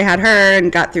after I had her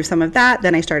and got through some of that,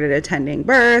 then I started attending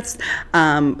births.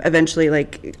 Eventually,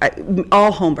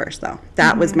 all home births, though.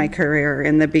 That was my career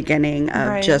in the beginning of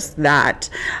Right. just that.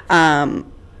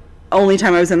 Only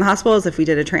time I was in the hospital is if we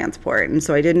did a transport. And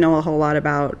so I didn't know a whole lot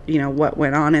about, what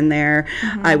went on in there.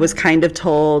 I was kind of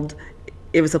told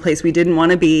it was a place we didn't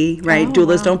want to be, right? Oh,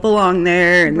 Doulas wow. don't belong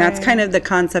there. And that's Right. kind of the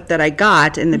concept that I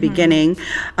got in the beginning,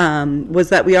 was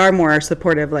that we are more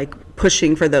supportive, like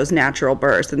pushing for those natural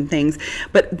births and things.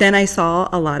 But then I saw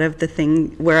a lot of the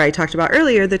thing where I talked about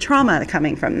earlier, the trauma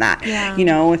coming from that. Yeah.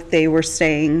 If they were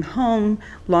staying home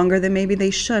longer than maybe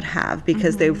they should have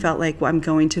because they felt like, well, I'm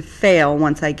going to fail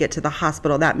once I get to the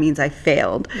hospital. That means I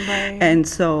failed. Right. And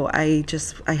so I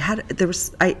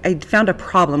found a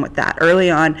problem with that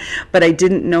early on, but I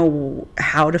didn't know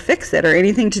how to fix it or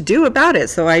anything to do about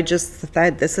it. So I just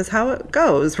thought, this is how it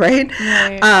goes, right?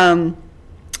 Right.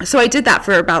 So I did that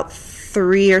for about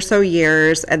 3 or so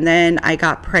years, and then I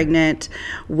got pregnant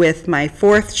with my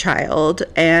 4th child,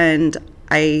 and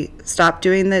I stopped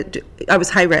doing I was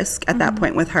high risk at that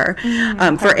point with her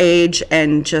for age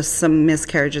and just some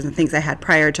miscarriages and things I had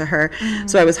prior to her.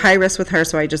 So I was high risk with her,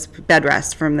 so I just bed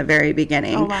rest from the very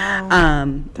beginning. Oh,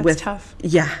 wow. That's tough.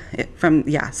 Yeah,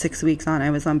 6 weeks on,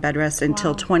 I was on bed rest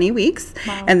until Wow. 20 weeks,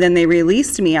 Wow. and then they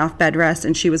released me off bed rest,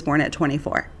 and she was born at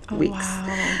 24 weeks.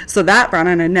 Wow. So that brought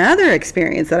on another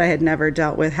experience that I had never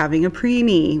dealt with, having a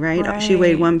preemie, right? She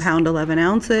weighed Right. 1 pound, 11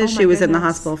 ounces. Oh, my She was in the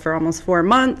goodness. hospital for almost 4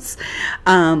 months.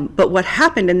 But what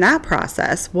happened in that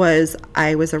process was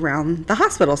I was around the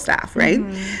hospital staff, right?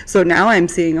 So now I'm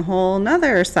seeing a whole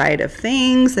nother side of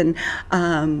things. And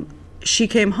she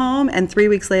came home, and 3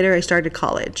 weeks later, I started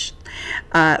college,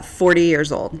 40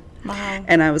 years old. Wow.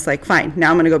 And I was like, fine,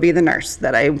 now I'm going to go be the nurse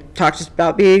that I talked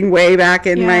about being way back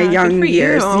in my Yeah, good young for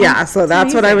years. you. Yeah, so That's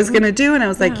that's what I was amazing. going to do. And I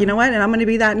was like, you know what? And I'm going to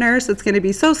be that nurse that's going to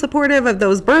be so supportive of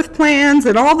those birth plans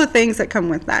and all the things that come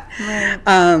with that.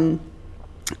 Right.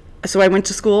 So I went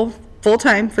to school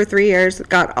full-time for 3 years,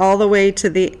 got all the way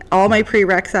to all my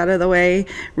prereqs out of the way,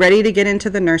 ready to get into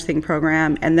the nursing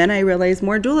program. And then I realized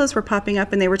more doulas were popping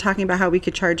up, and they were talking about how we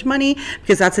could charge money,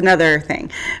 because that's another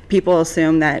thing. People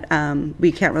assume that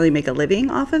we can't really make a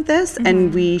living off of this,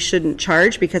 and we shouldn't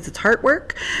charge because it's heart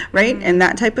work, right? And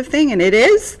that type of thing. And it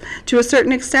is to a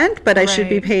certain extent, but I should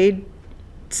be paid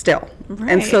still.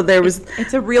 And so there was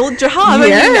it's a real job.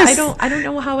 Yes. I don't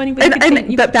know how anybody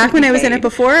could but back when I was in it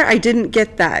before, I didn't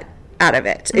get that out of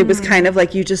it. It was kind of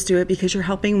like, you just do it because you're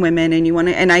helping women and you want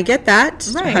to, and I get that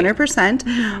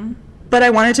 100%. But I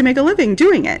wanted to make a living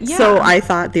doing it. Yeah. So I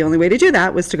thought the only way to do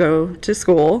that was to go to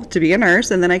school to be a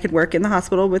nurse, and then I could work in the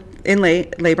hospital in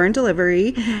labor and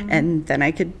delivery, and then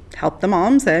I could help the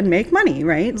moms and make money,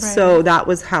 right? So that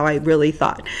was how I really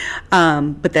thought.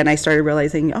 But then I started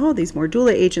realizing, these more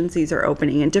doula agencies are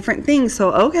opening and different things.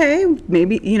 So, okay,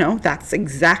 maybe, that's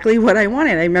exactly what I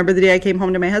wanted. I remember the day I came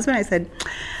home to my husband, I said,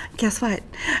 guess what?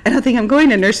 I don't think I'm going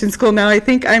to nursing school now. I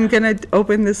think I'm going to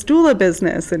open this doula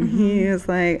business. And he was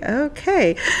like,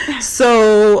 okay.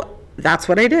 So that's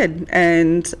what I did.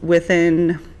 And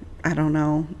within, I don't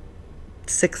know,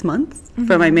 6 months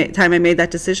from my time I made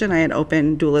that decision, I had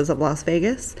opened Doulas of Las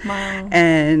Vegas. Wow.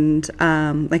 And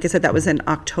like I said, that was in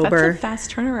October. That's a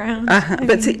fast turnaround.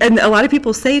 But see, and a lot of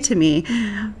people say to me,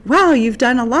 wow, you've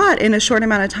done a lot in a short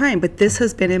amount of time. But this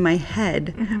has been in my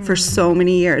head for so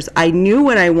many years. I knew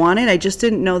what I wanted. I just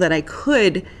didn't know that I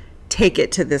could take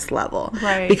it to this level,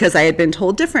 because I had been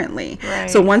told differently.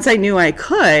 So once I knew I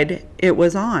could, it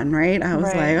was on, right? I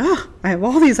was like, I have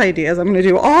all these ideas. I'm going to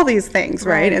do all these things,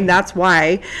 right? And that's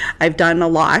why I've done a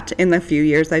lot in the few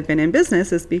years I've been in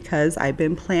business, is because I've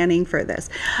been planning for this.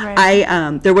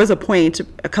 There was a point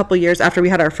a couple years after we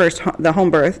had our first the home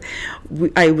birth,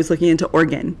 I was looking into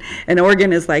Oregon, and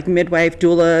Oregon is like midwife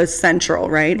doula central,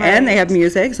 right? And they have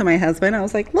music. So my husband, I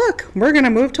was like, look, we're going to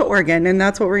move to Oregon, and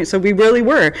that's what so we really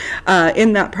were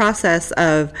in that process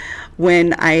of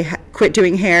when I quit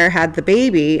doing hair, had the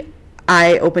baby.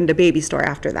 I opened a baby store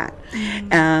after that,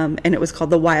 and it was called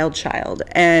The Wild Child.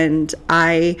 And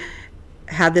I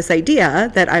had this idea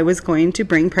that I was going to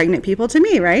bring pregnant people to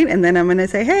me, right? And then I'm going to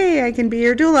say, hey, I can be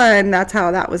your doula. And that's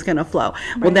how that was going to flow.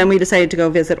 Well, then we decided to go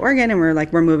visit Oregon, and we're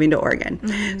like, we're moving to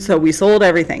Oregon. So we sold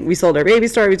everything. We sold our baby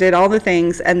store. We did all the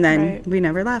things. And then we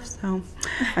never left. So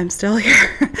I'm still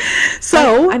here.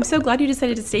 So I'm so glad you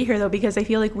decided to stay here, though, because I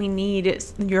feel like we need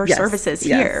your services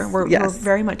here. We're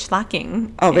very much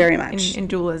lacking. Very much. In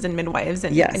doulas and midwives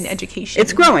and in education.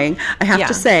 It's growing. I have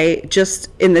to say, just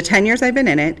in the 10 years I've been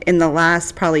in it, in the last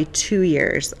probably 2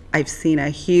 years, I've seen a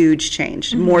huge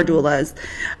change. More doulas,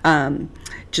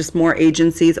 just more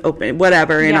agencies open,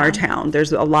 whatever, in our town.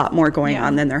 There's a lot more going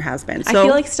on than there has been. So I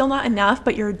feel like still not enough,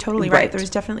 but you're totally right. There's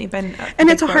definitely been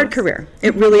and it's a hard career.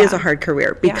 It really is a hard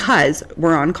career, because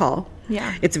we're on call.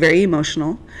 It's very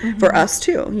emotional for us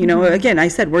too. Again, I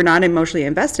said we're not emotionally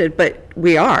invested, but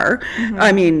we are.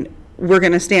 I mean, we're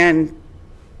going to stand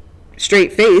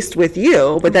straight faced with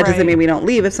you, but that doesn't mean we don't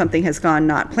leave if something has gone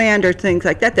not planned or things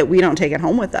like that we don't take it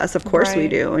home with us. Of course we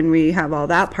do, and we have all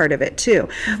that part of it too.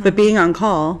 But being on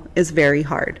call is very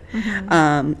hard,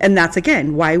 and that's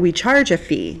again why we charge a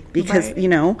fee, because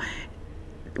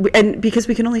and because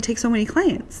we can only take so many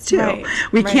clients too.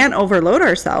 We can't overload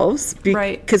ourselves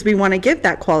because we want to give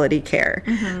that quality care.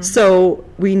 So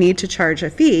we need to charge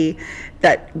a fee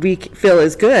that we feel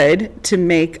is good to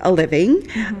make a living,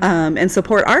 and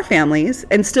support our families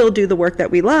and still do the work that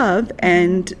we love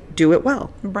and do it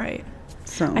well.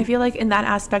 So I feel like in that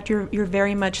aspect, you're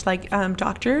very much like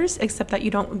doctors, except that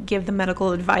you don't give the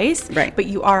medical advice, but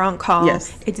you are on call.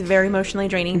 It's very emotionally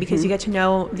draining because you get to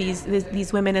know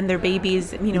these women and their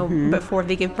babies, before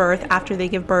they give birth, after they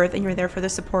give birth, and you're there for the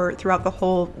support throughout the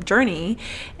whole journey,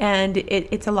 and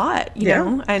it's a lot, you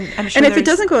know. And I'm sure. And if it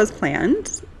doesn't go as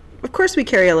planned, of course we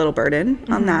carry a little burden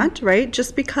on that, right?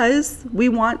 Just because we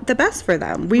want the best for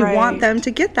them. We want them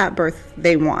to get that birth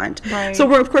they want. So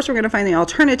we're going to find the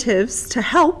alternatives to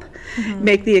help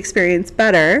make the experience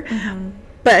better.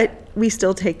 But we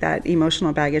still take that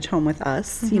emotional baggage home with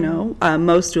us.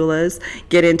 Most doulas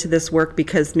get into this work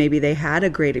because maybe they had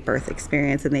a great birth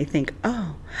experience and they think,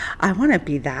 oh, I want to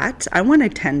be that. I want to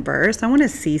attend births. I want to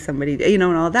see somebody, and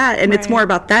all that. And it's more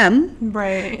about them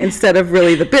instead of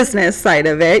really the business side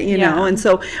of it, know. And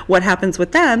so what happens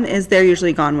with them is they're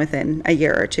usually gone within a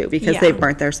year or two because they've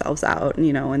burnt themselves out,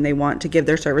 and they want to give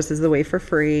their services away for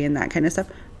free and that kind of stuff,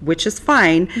 which is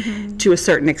fine to a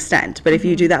certain extent. But if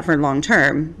you do that for long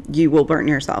term, you will burn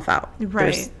yourself out.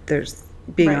 There's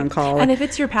being on call, and if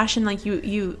it's your passion, like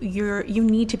you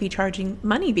need to be charging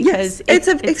money because it's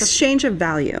an exchange of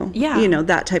value.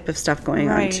 That type of stuff going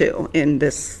on too in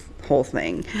this whole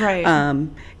thing. Right.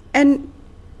 And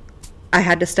I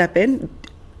had to step in.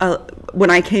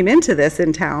 When I came into this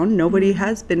in town, nobody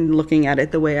has been looking at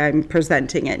it the way I'm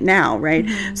presenting it now, right?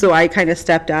 So I kind of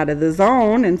stepped out of the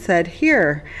zone and said,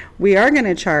 here, we are going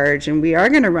to charge, and we are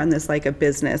going to run this like a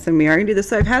business, and we are going to do this.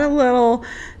 So I've had a little,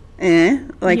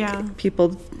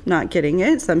 people not getting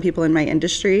it. Some people in my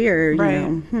industry are,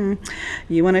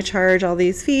 you want to charge all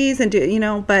these fees and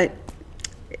do, but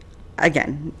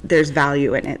again, there's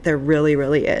value in it. There really,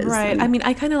 really is. Right. I mean,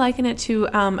 I kind of liken it to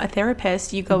a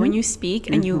therapist. You go and you speak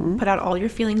and you put out all your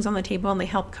feelings on the table, and they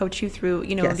help coach you through,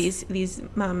 these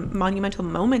monumental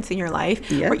moments in your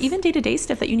life, or even day-to-day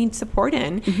stuff that you need support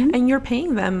in, and you're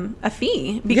paying them a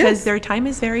fee because their time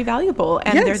is very valuable,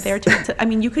 and they're there to, I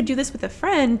mean, you could do this with a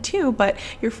friend too, but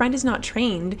your friend is not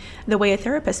trained the way a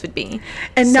therapist would be.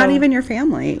 And not even your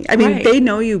family. I mean, they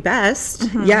know you best,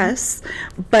 yes,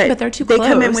 but they're too they close,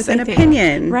 come in with an opinion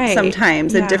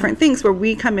sometimes, and Yeah. different things, where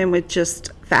we come in with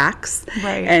just facts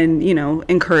Right. and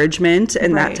encouragement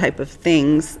and that type of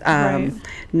things,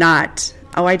 not,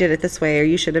 oh, I did it this way, or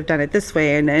you should have done it this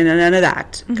way, and none of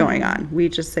that going on. We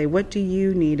just say, what do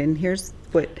you need, and here's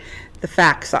what the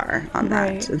facts are on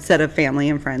that, instead of family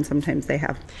and friends. Sometimes they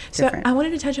have different. So I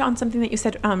wanted to touch on something that you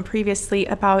said previously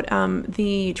about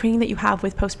the training that you have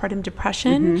with postpartum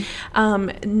depression.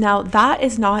 Now, that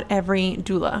is not every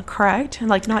doula, correct?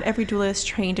 Like, not every doula is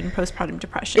trained in postpartum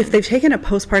depression. If they've taken a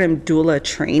postpartum doula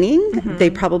training,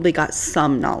 they probably got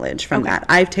some knowledge from that.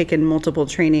 I've taken multiple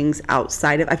trainings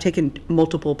I've taken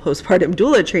multiple postpartum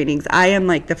doula trainings. I am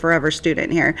like the forever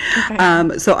student here.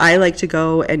 So I like to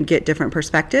go and get different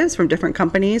perspectives from different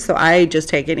companies. So I just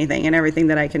take anything and everything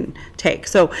that I can take.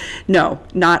 So no,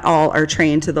 not all are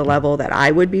trained to the level that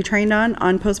I would be trained on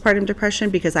postpartum depression,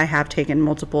 because I have taken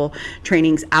multiple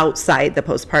trainings outside the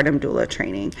postpartum doula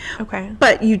training. Okay.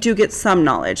 But you do get some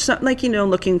knowledge. So, like,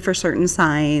 looking for certain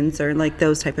signs, or like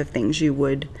those type of things you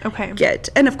would get.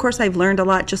 And of course, I've learned a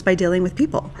lot just by dealing with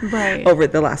people over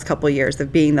the last couple of years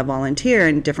of being the volunteer,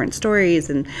 and different stories.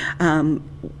 And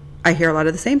I hear a lot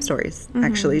of the same stories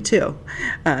actually too,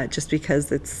 just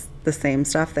because it's the same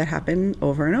stuff that happened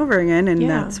over and over again, and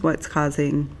that's what's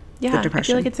causing the depression. I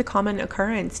feel like it's a common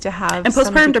occurrence to have. And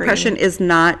postpartum depression is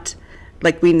not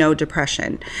like we know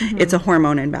depression. It's a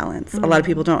hormone imbalance. A lot of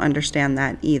people don't understand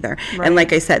that either. And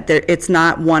like I said, it's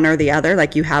not one or the other,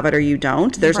 like you have it or you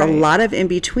don't. There's a lot of in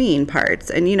between parts,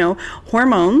 and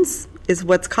hormones is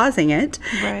what's causing it,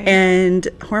 and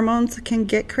hormones can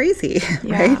get crazy,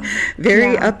 right?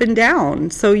 Very up and down.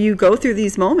 So you go through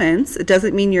these moments. It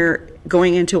doesn't mean you're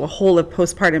going into a hole of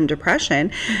postpartum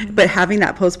depression, but having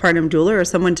that postpartum doula or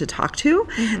someone to talk to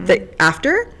that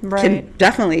after can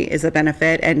definitely is a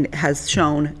benefit, and has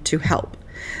shown to help.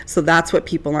 So that's what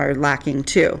people are lacking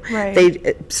too.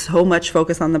 They so much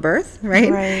focus on the birth,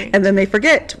 right? And then they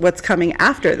forget what's coming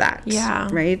after that.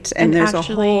 Right? And there's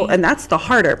actually, and that's the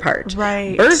harder part.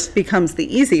 Birth becomes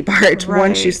the easy part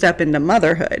once you step into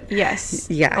motherhood.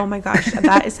 Oh my gosh,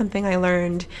 that is something I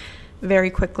learned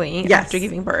very quickly after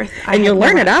giving birth. And you'll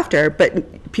learn it after,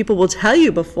 but people will tell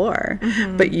you before,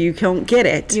 but you don't get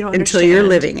it until you're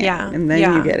living it. And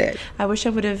then you get it. I wish I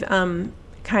would have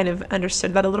kind of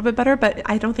understood that a little bit better, but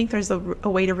I don't think there's a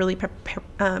way to really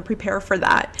prepare for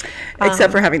that.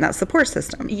 Except for having that support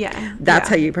system. That's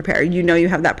how you prepare. You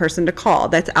have that person to call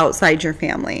that's outside your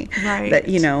family. That,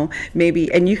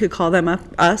 maybe, and you could call them up,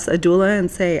 us, a doula, and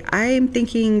say, I'm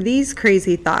thinking these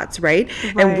crazy thoughts, right?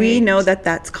 And we know that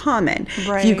that's common.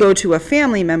 If you go to a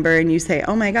family member and you say,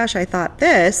 oh my gosh, I thought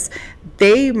this,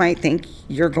 they might think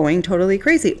you're going totally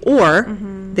crazy. Or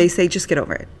they say, just get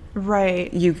over it.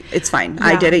 It's fine.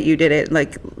 I did it, you did it,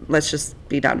 like, let's just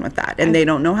be done with that. And they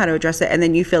don't know how to address it, and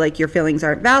then you feel like your feelings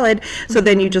aren't valid, so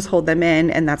then you just hold them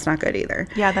in, and that's not good either.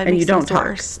 That and makes you don't talk.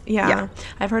 Worse.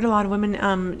 I've heard a lot of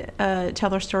women tell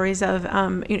their stories of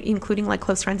including like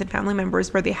close friends and family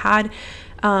members where they had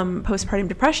postpartum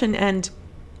depression, and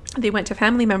they went to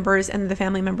family members, and the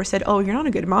family member said, oh, you're not a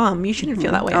good mom. You shouldn't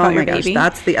feel that way about your baby.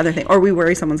 That's the other thing. Or we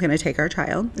worry someone's going to take our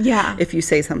child. If you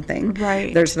say something.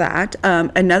 There's that.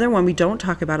 Another one we don't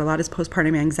talk about a lot is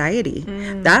postpartum anxiety.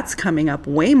 That's coming up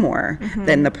way more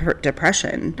than the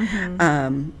depression.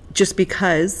 Just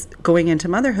because going into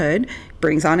motherhood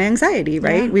brings on anxiety,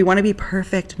 right? We want to be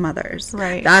perfect mothers.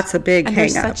 That's a big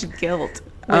hang up. There's such guilt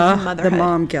with motherhood. The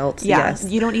mom guilt. Yeah, Yes.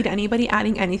 you don't need anybody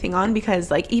adding anything on,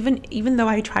 because like even though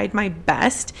I tried my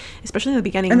best, especially in the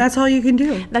beginning, And that's all you can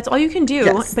do. that's all you can do.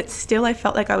 Yes. But still, I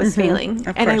felt like I was failing,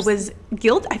 Of and I course. was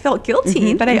I felt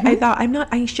guilty, but I thought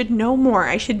I should know more.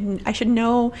 I should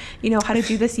know, how to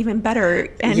do this even better.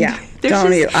 And Yeah. there's I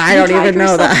you don't drive even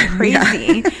know yourself that.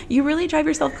 Crazy. You really drive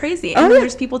yourself crazy. And Oh, then yeah.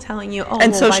 there's people telling you, And well,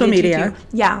 why social did you media.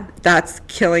 Yeah. That's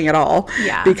killing it all.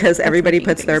 Yeah, Because that's everybody making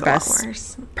puts their things a lot best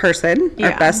worse. person or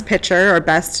Yeah. best picture or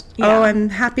best, Yeah. oh, I'm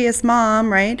happiest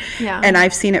mom, right? Yeah. And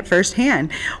I've seen it firsthand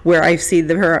where I've seen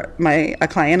a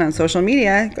client on social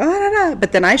media,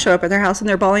 but then I show up at their house and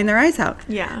they're bawling their eyes out.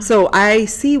 Yeah. So I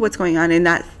see what's going on in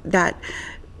that,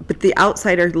 but the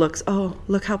outsider looks, oh,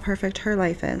 look how perfect her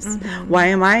life is. Why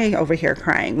am I over here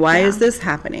crying? Why Yeah. is this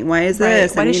happening? Why is Right.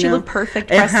 this? Why And, does you she know, look perfect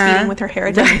breastfeeding with her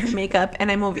hair done, Right. with makeup,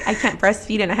 and I can't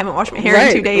breastfeed and I haven't washed my hair in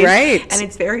Right, 2 days, right. and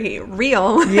it's very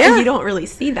real. Yeah. And you don't really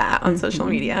see that on social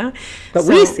media, But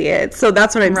So- we see it. So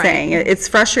that's what I'm Right. saying. It's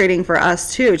frustrating for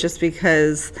us too, just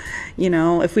because,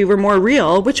 if we were more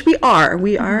real, which we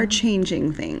are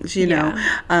changing things,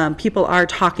 Yeah. People are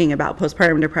talking about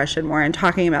postpartum depression more and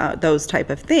talking about those type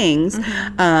of things.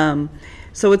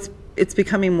 So it's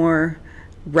becoming more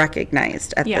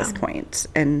recognized at Yeah. this point.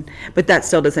 But that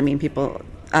still doesn't mean people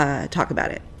talk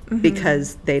about it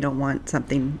because they don't want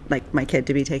something like my kid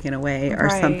to be taken away or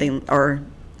Right. something, or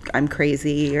I'm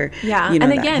crazy, or Yeah, and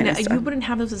and that again, kind of stuff. you wouldn't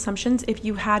have those assumptions if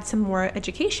you had some more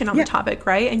education on Yeah. the topic,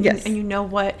 right? And Yes. you know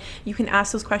what you can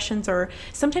ask those questions, or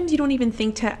sometimes you don't even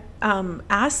think to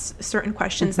ask certain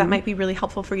questions Mm-hmm. that might be really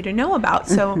helpful for you to know about.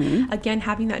 So again,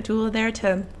 having that doula there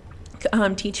to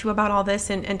teach you about all this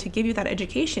and to give you that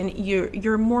education,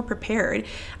 you're more prepared.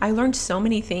 I learned so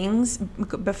many things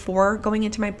before going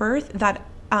into my birth that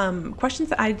questions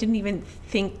that I didn't even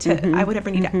think I would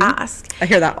ever need to ask. I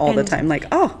hear that all the And- time. Like,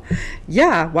 oh,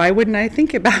 yeah, why wouldn't I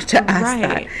think about to ask Right,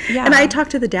 that? yeah. And I talk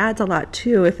to the dads a lot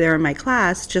too, if they're in my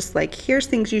class, just like, here's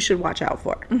things you should watch out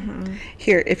for.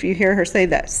 Here, if you hear her say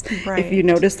this, if you Right.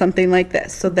 notice something like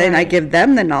this. So then I Right. give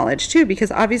them the knowledge too,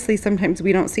 because obviously sometimes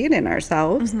we don't see it in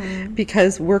ourselves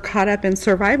because we're caught up in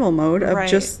survival mode of Right.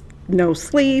 just no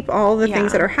sleep, all the things Yeah.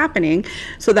 that are happening.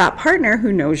 So that partner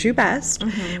who knows you best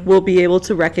will be able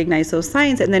to recognize those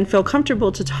signs and then feel comfortable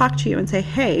to talk to you and say,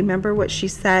 hey, remember what she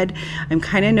said? I'm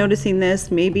kind of noticing this,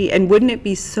 maybe. And wouldn't it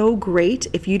be so great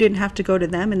if you didn't have to go to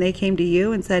them and they came to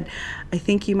you and said, I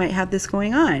think you might have this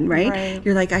going on, right? Right.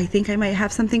 You're like, I think I might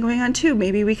have something going on too.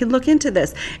 Maybe we could look into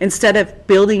this, instead of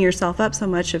building yourself up so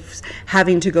much of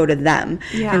having to go to them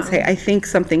Yeah. and say, I think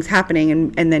something's happening,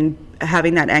 and then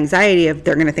having that anxiety of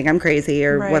they're going to think I'm crazy,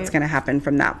 or Right. what's going to happen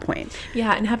from that point.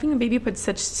 Yeah, and having a baby puts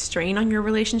such strain on your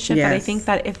relationship that I Yes. think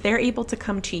that if they're able to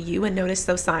come to you and notice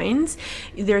those signs,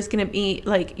 there's going to be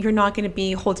like, you're not going to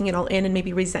be holding it all in and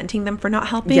maybe resenting them for not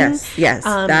helping. Yes,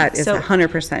 that is so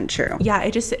 100% true. yeah,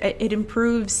 it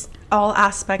improves all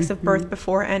aspects of birth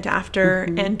before and after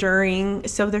and during.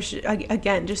 So there's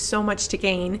again just so much to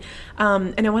gain.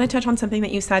 And I want to touch on something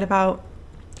that you said about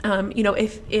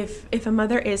if a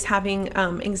mother is having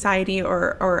anxiety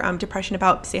or depression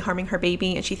about, say, harming her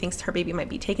baby, and she thinks her baby might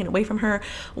be taken away from her,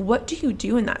 what do you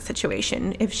do in that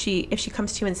situation? If she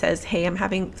comes to you and says, hey, I'm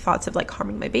having thoughts of like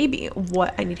harming my baby,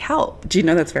 I need help. Do you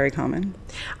know that's very common?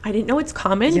 I didn't know it's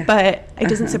common, Yeah. but it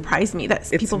doesn't surprise me that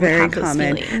It's people would very have those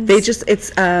common. feelings. It's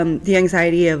the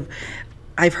anxiety of,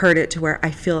 I've heard it to where I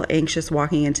feel anxious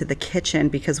walking into the kitchen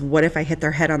because what if I hit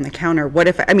their head on the counter? What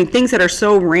if, things that are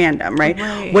so random, right?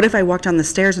 Right. What if I walk down the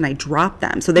stairs and I drop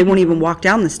them so they won't even walk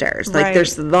down the stairs? Like Right.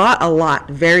 there's a lot,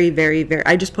 very, very, very,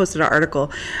 I just posted an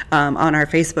article on our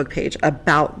Facebook page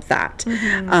about that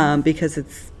because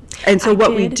it's, and so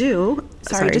what we did- do,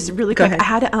 Sorry, just really Go quick.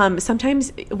 ahead. I had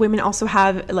sometimes women also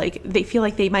have they feel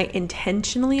like they might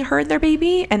intentionally hurt their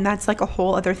baby, and that's like a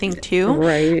whole other thing too.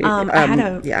 Right.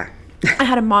 I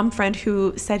had a mom friend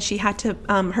who said she had to,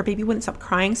 her baby wouldn't stop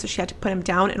crying, so she had to put him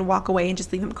down and walk away and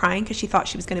just leave him crying because she thought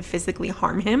she was going to physically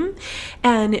harm him.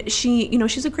 And she,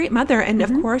 she's a great mother, and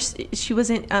of course she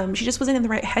wasn't, she just wasn't in the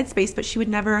right headspace, but she would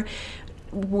never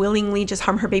willingly just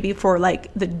harm her baby for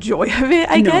like the joy of it,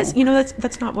 I No. guess.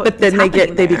 That's not what. But then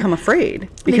they become afraid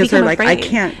because they're become like, I afraid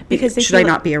can't, because they should I feel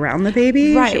not like- be around the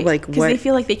baby? Right, Like because what? they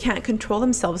feel like they can't control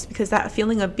themselves because that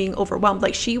feeling of being overwhelmed.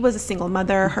 Like she was a single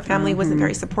mother, her family wasn't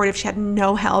very supportive. She had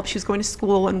no help. She was going to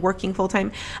school and working full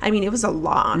time. I mean, it was a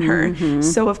lot on her.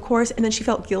 So of course, and then she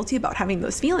felt guilty about having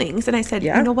those feelings. And I said,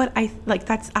 Yeah. you know what? I like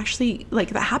that's actually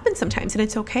like that happens sometimes, and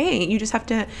it's okay. You just have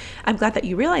to. I'm glad that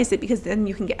you realized it because then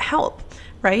you can get help.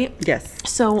 right? Yes.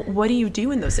 So what do you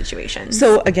do in those situations?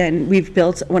 So again,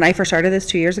 when I first started this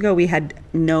 2 years ago, we had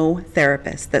no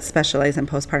therapists that specialize in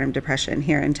postpartum depression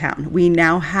here in town. We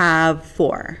now have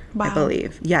 4, I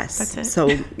believe. Yes. That's it. So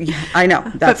yeah, I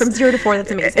know. But from 0 to 4, that's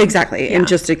amazing. Exactly. In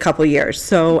just a couple years.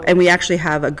 So, and we actually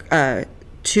have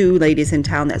 2 ladies in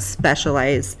town that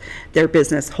specialize, their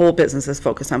whole business is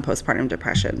focused on postpartum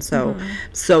depression. So,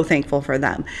 so thankful for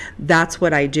them. That's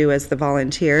what I do as the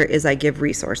volunteer, is I give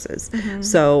resources.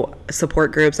 So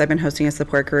support groups, I've been hosting a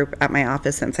support group at my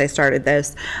office since I started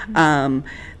this.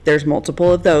 There's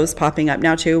multiple of those popping up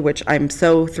now too, which I'm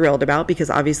so thrilled about, because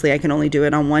obviously I can only do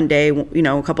it on one day,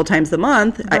 a couple times a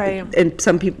month. Right. And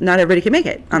some people, not everybody can make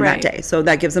it on that day. So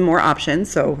that gives them more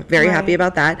options. So very happy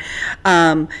about that.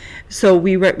 So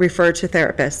we refer to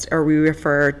therapists, or we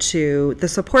refer to the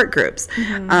support groups.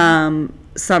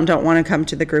 Some don't want to come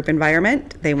to the group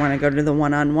environment. They want to go to the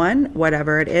one-on-one,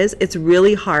 whatever it is. It's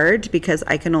really hard because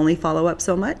I can only follow up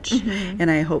so much,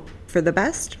 and I hope for the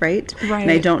best, right? And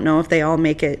I don't know if they all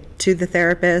make it to the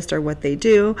therapist or what they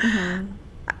do.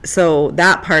 So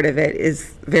that part of it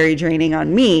is very draining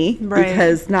on me,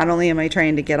 because not only am I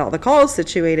trying to get all the calls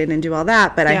situated and do all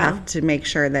that, but I have to make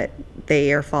sure that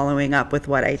they are following up with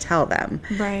what I tell them,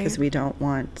 because we don't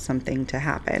want something to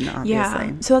happen, obviously.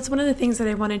 Yeah. So that's one of the things that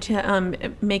I wanted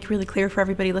to make really clear for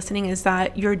everybody listening, is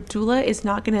that your doula is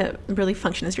not going to really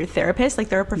function as your therapist. Like,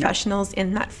 there are professionals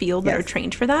in that field that are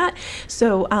trained for that.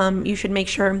 So you should make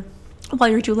sure, while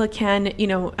your doula can,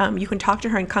 you can talk to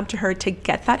her and come to her to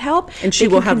get that help. And she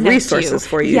will have resources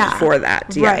for you for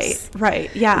that. Yes.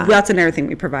 Right. Yeah. That's another thing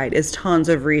we provide, is tons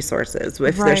of resources.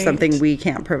 If there's something we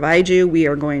can't provide you, we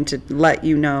are going to let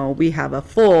you know. We have a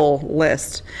full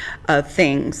list of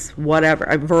things, whatever,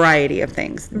 a variety of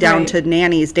things, down to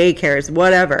nannies, daycares,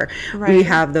 whatever. We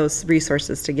have those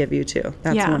resources to give you too.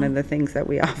 That's one of the things that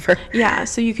we offer. Yeah.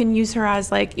 So you can use her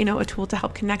as a tool to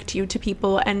help connect you to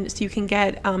people, and so you can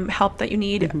get help that you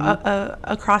need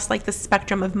across the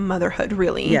spectrum of motherhood,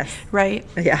 really. Yes. Right?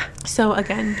 Yeah. So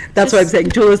again, that's what I'm saying.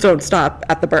 Doulas don't stop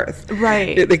at the birth.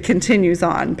 Right. It continues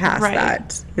on past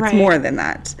that. It's more than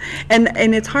that. And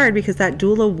it's hard, because that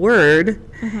doula word,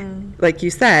 like you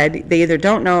said, they either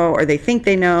don't know, or they think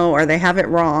they know, or they have it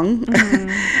wrong.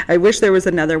 I wish there was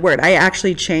another word. I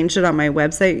actually changed it on my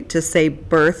website to say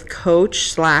birth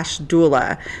coach /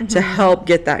 doula, to help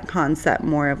get that concept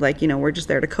more of we're just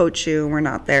there to coach you. We're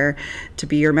not there to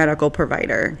be your medical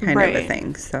provider kind of a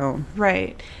thing. So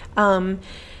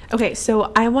okay,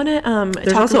 so I want to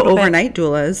there's also overnight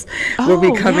doulas where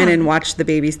we come in and watch the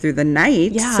babies through the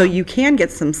night, so you can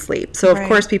get some sleep. So of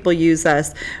course people use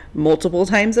us multiple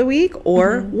times a week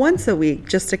or once a week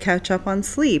just to catch up on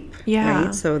sleep.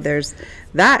 Right? So there's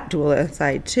that doula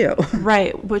side too.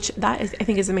 Right, which that is, I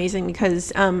think, is amazing,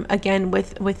 because again,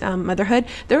 with motherhood,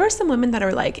 there are some women that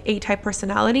are A-type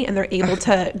personality, and they're able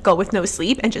to go with no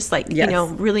sleep and just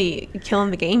really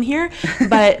killing the game here.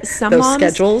 But some those moms,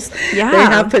 schedules they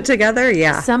have put together,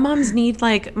 some moms need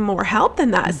more help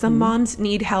than that. Some moms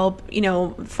need help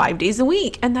 5 days a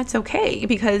week, and that's okay,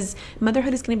 because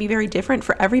motherhood is going to be very different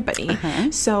for everybody.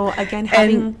 So again,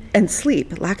 having and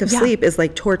sleep, lack of sleep is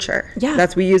like torture.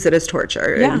 We use it as torture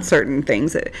in certain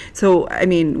things. So I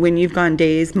mean, when you've gone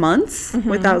days, months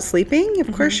without sleeping,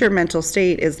 of course your mental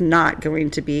state is not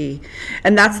going to be,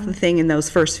 and that's the thing in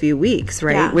those first few weeks,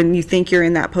 right? When you think you're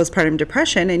in that postpartum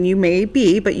depression, and you may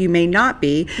be, but you may not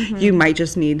be, you might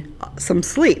just need some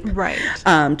sleep,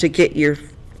 to get your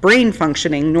brain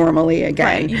functioning normally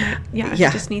again. You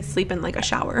just need sleep and a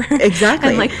shower.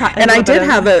 Exactly. And I did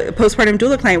have a postpartum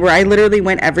doula client where I literally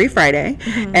went every Friday,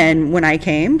 and when I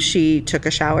came, she took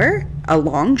a shower, a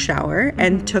long shower,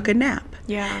 and took a nap.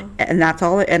 And that's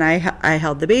all. And I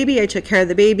held the baby. I took care of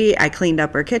the baby. I cleaned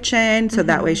up her kitchen, so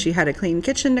that way she had a clean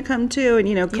kitchen to come to,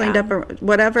 and cleaned up her,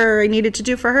 whatever I needed to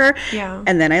do for her.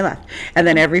 And then I left. And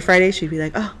then every Friday she'd be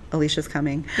like, "Oh, Alicia's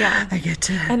coming. I get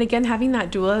to." And again, having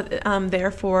that doula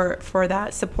there for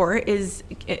that support is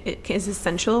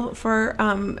essential for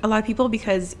a lot of people,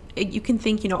 because you can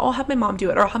think, I'll have my mom do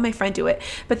it, or I'll have my friend do it,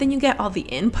 but then you get all the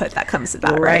input that comes with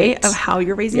that, right? Of how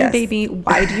you're raising a baby.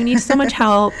 Why do you need so much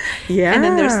help? And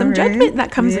then there's some judgment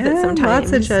that comes with it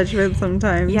sometimes. Lots of judgment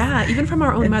sometimes. Even from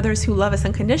our own mothers who love us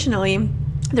unconditionally.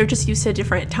 They're just used to a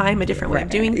different time, a different way of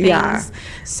doing things.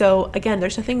 So again,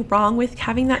 there's nothing wrong with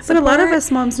having that support. But a lot of us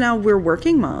moms now, we're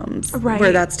working moms,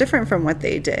 where that's different from what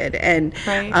they did. And,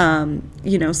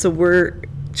 so we're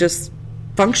just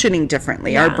functioning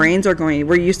differently. Our brains are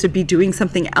we're used to be doing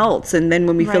something else. And then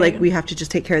when we feel like we have to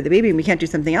just take care of the baby and we can't do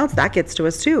something else, that gets to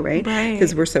us too, right?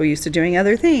 Because we're so used to doing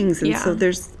other things. And so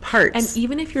there's parts. And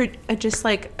even if you're just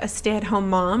like a stay-at-home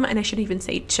mom, and I shouldn't even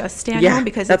say just stay-at-home,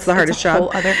 because that's the hardest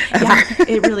job.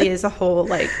 It really is a whole,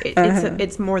 like,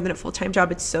 it's more than a full-time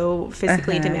job. It's so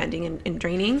physically demanding and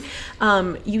draining.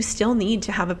 You still need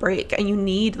to have a break, and you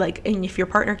need, like, and if your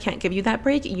partner can't give you that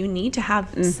break, you need to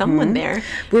have someone there.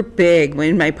 We're big.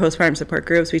 In my postpartum support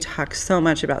groups, we talk so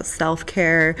much about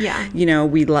self-care. You know,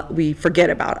 we forget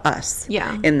about us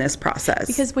in this process.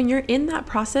 Because when you're in that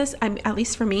process, at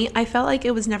least for me, I felt like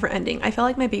it was never ending. I felt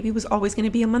like my baby was always going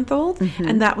to be a month old,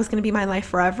 and that was going to be my life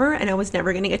forever, and I was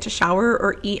never going to get to shower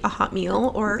or eat a hot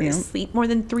meal or sleep more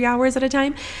than 3 hours at a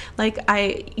time. Like,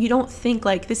 you don't think,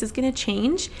 like, this is going to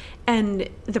change, and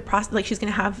the process, like, she's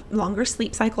going to have longer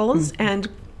sleep cycles, and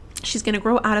she's going to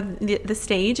grow out of the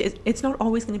stage. It's not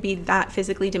always going to be that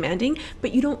physically demanding,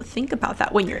 but you don't think about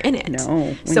that when you're in it.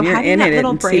 No, when you're in it,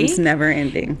 it seems never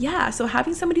ending. Yeah, so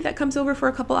having somebody that comes over for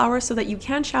a couple hours so that you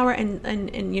can shower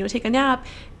and you know, take a nap,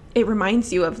 it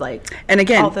reminds you of, like, and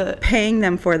again, paying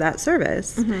them for that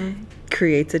service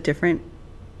creates a different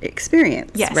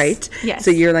experience, right? Yes.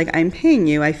 So you're like, I'm paying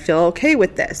you, I feel okay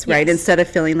with this, right? Instead of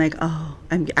feeling like, oh,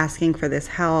 I'm asking for this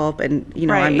help, and, you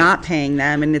know, I'm not paying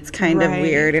them, and it's kind of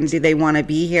weird, and do they want to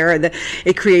be here?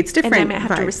 It creates different and I might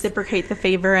have to reciprocate the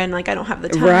favor, and, like, I don't have the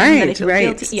time. Right.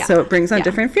 So it brings on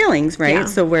different feelings, right?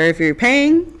 So where if you're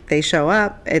paying, they show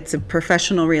up, it's a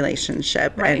professional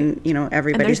relationship, and, you know,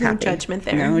 everybody's happy. And there's no judgment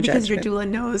there, because your doula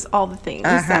knows all the things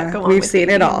that go on. We've seen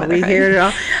it all. We hear it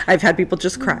all. I've had people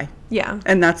just cry.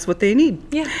 And that's what they need.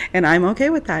 And I'm okay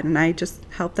with that, and I just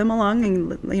help them along,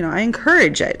 and, you know, I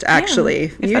encourage it, actually.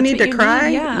 You need to cry,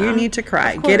 you need to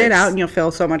cry. Get it out, and you'll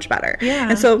feel so much better.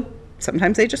 And so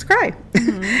sometimes they just cry,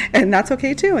 and that's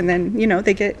okay too. And then, you know,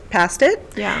 they get past it,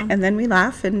 and then we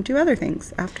laugh and do other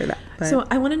things after that. But so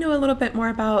I want to know a little bit more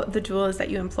about the doulas that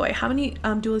you employ. How many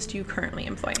doulas do you currently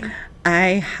employ?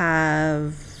 I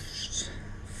have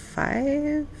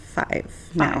five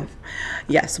now.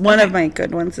 Yes, one of my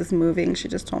good ones is moving. She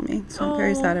just told me, so I'm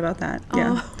very sad about that.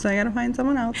 So I gotta find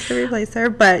someone else to replace her.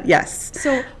 But yes.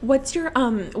 So what's your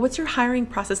hiring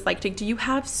process like? Do you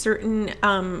have certain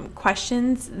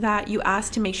questions that you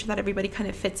ask to make sure that everybody kind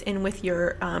of fits in with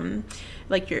your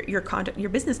like your conduct, your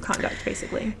business conduct,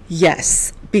 basically?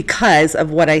 Yes, because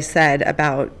of what I said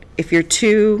about if you're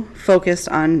too focused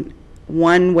on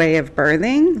one way of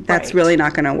birthing, that's really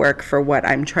not going to work for what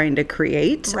I'm trying to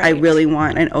create. I really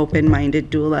want an open-minded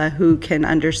doula who can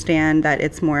understand that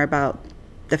it's more about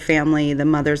the family, the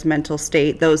mother's mental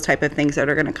state, those type of things that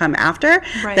are going to come after,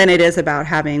 than it is about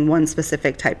having one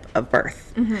specific type of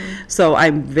birth. So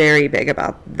I'm very big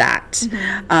about that.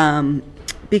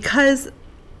 Because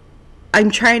I'm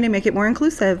trying to make it more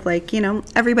inclusive. Like, you know,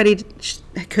 everybody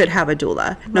could have a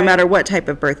doula, no matter what type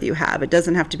of birth you have. It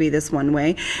doesn't have to be this one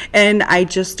way. And I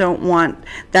just don't want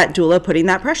that doula putting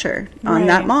that pressure on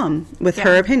that mom with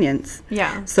her opinions.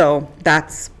 So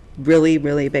that's really,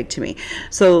 really big to me.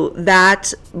 So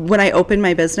that, when I opened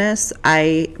my business,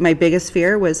 my biggest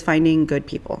fear was finding good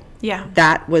people.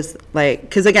 That was like,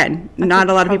 because again, not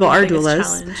a lot of people are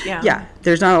doulas.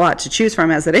 There's not a lot to choose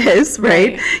from as it is,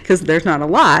 right? Because there's not a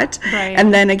lot.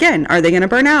 And then again, are they going to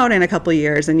burn out in a couple of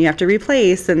years, and you have to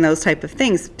replace, and those type of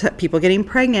things? People getting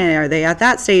pregnant, are they at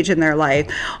that stage in their life?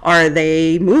 Are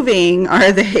they moving?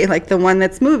 Are they like the one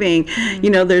that's moving?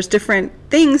 You know, there's different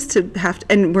things to have to,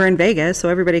 and we're in Vegas, so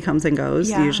everybody comes and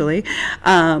goes usually.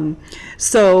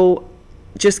 So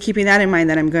just keeping that in mind,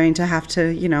 that I'm going to have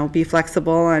to, you know, be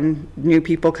flexible on new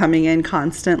people coming in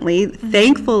constantly.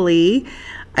 Thankfully,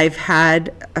 I've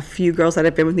had a few girls that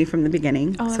have been with me from the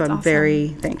beginning, so I'm very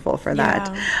thankful for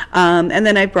that. And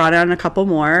then I've brought on a couple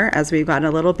more as we've gotten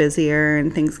a little busier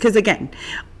and things, because again,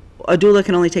 a doula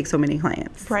can only take so many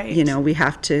clients. You know, we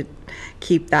have to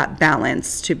keep that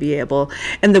balance to be able.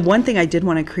 And the one thing I did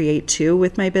want to create too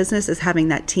with my business is having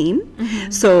that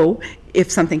team. So if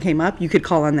something came up, you could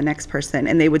call on the next person,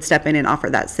 and they would step in and offer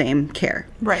that same care.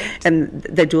 And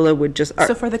the doula would just...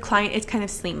 So for the client, it's kind of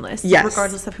seamless.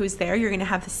 Regardless of who's there, you're going to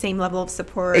have the same level of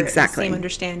support, the same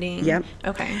understanding.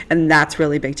 Okay. And that's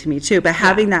really big to me too. But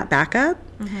having that backup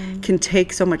can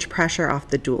take so much pressure off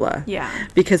the doula.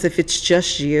 Because if it's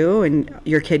just you and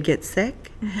your kid gets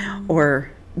sick,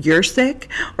 or you're sick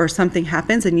or something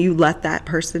happens and you let that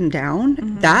person down,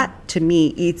 that to me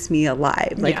eats me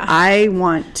alive. Like I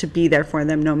want to be there for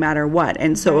them no matter what.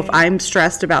 And so if I'm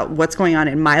stressed about what's going on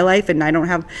in my life and I don't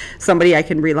have somebody I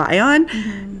can rely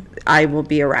on, I will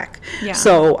be a wreck.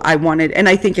 So I wanted, and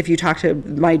I think if you talk to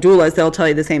my doulas, they'll tell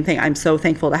you the same thing. I'm so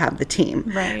thankful to have the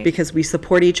team because we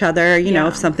support each other. You know,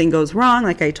 if something goes wrong,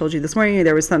 like I told you this morning,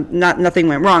 there was nothing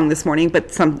went wrong this morning,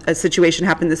 but a situation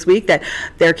happened this week that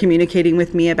they're communicating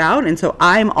with me about. And so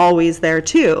I'm always there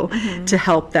too to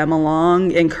help them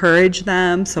along, encourage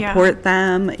them, support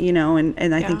them, you know,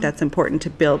 and I think that's important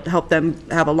to help them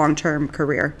have a long-term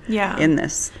career in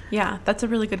this. Yeah, that's a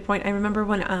really good point. I remember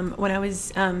when I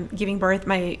was giving birth,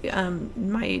 my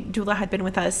doula had been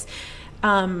with us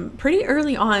pretty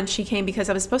early on. She came because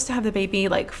I was supposed to have the baby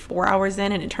like 4 hours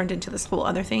in, and it turned into this whole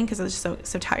other thing because I was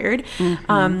so tired.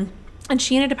 And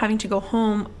she ended up having to go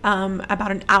home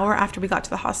about an hour after we got to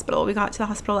the hospital. We got to the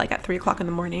hospital like at 3:00 in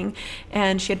the morning,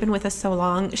 and she had been with us so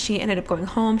long. She ended up going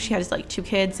home. She has like 2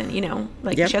 kids, and you know,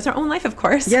 like she has her own life, of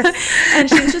course. And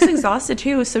she was just exhausted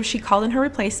too. So she called in her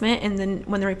replacement, and then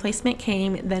when the replacement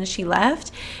came, then she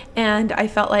left. And I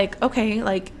felt like, okay,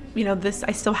 like, you know, this,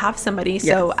 I still have somebody.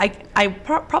 So I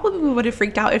probably would have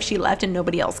freaked out if she left and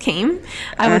nobody else came.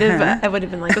 I would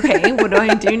have been like, okay, what do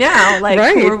I do now? Like,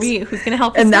 who's going to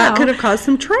help us and now? that could have caused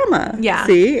some trauma,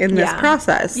 in this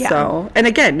process. So, and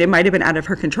again, it might have been out of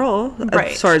her control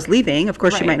as far as leaving. Of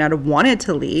course, she might not have wanted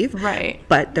to leave,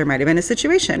 but there might have been a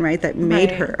situation, that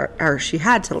made her, or she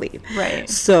had to leave.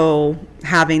 So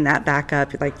having that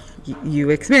backup, like, you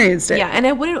experienced it. Yeah, and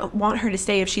I wouldn't want her to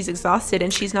stay if she's exhausted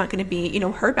and she's not going to be, you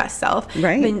know, her best self.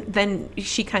 Then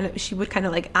she would kind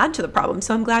of like add to the problem.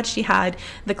 So I'm glad she had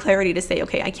the clarity to say,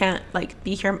 okay, I can't like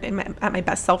be here at my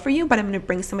best self for you, but I'm going to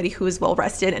bring somebody who is well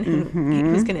rested and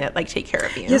who's going to like take care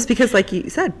of you. Yes, because like you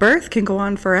said, birth can go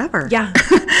on forever. Yeah,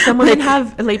 some women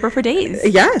have labor for days.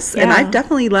 Yes, and I've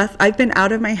definitely I've been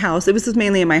out of my house. It was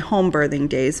mainly in my home birthing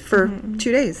days for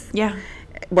 2 days. Yeah.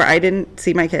 Where I didn't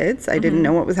see my kids. I didn't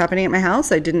know what was happening at my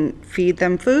house. I didn't feed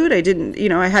them food. I didn't, you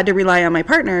know, I had to rely on my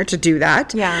partner to do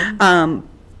that.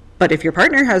 But if your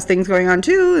partner has things going on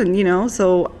too, and you know,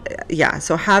 so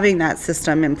having that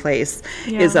system in place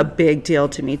is a big deal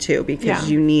to me too, because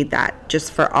you need that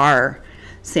just for our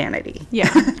sanity.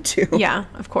 Too. Yeah,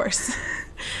 of course.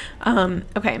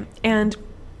 Okay. And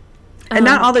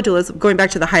not all the doulas, going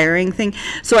back to the hiring thing.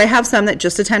 So I have some that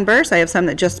just attend births. I have some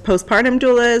that just postpartum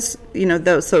doulas, you know,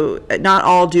 those. So not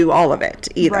all do all of it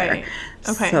either. Right.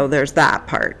 Okay. So there's that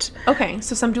part. Okay.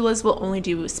 So some doulas will only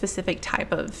do a specific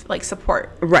type of like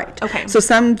support. Right. Okay. So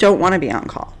some don't want to be on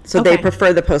call. So they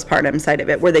prefer the postpartum side of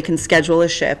it, where they can schedule a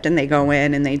shift and they go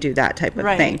in and they do that type of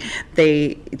thing.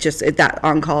 They just, that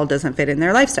on call doesn't fit in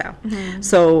their lifestyle.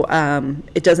 So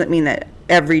it doesn't mean that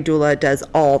every doula does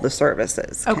all the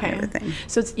services. Kind of a thing.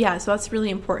 So so that's really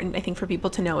important, I think, for people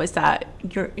to know, is that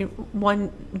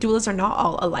doulas are not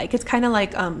all alike. It's kind of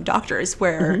like doctors,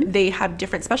 where they have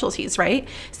different specialties, right?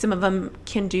 Some of them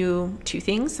can do 2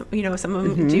 things, you know, some of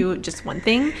them do just one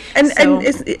thing. And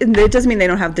it doesn't mean they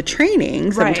don't have the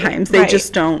training sometimes. They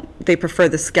just don't, they prefer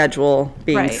the schedule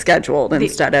being scheduled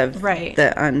instead of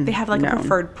the unknown. They have like a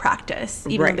preferred practice,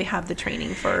 even though they have the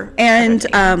training for and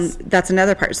that's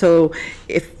another part. So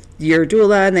if you're a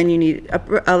doula and then you need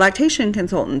a lactation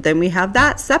consultant, then we have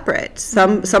that separate.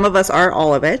 Some of us are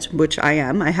all of it, which I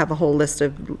am. I have a whole list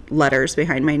of letters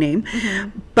behind my name,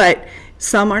 but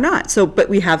some are not. So, but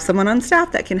we have someone on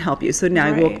staff that can help you. So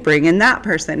now we'll bring in that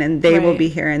person, and they will be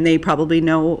here, and they probably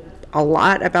know a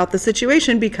lot about the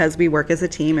situation because we work as a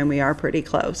team and we are pretty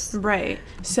close. Right.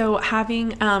 So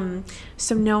having,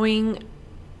 knowing,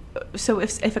 so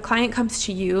if a client comes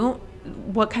to you,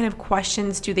 what kind of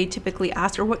questions do they typically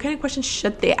ask, or what kind of questions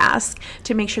should they ask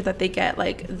to make sure that they get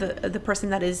like the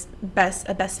person that is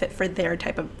a best fit for their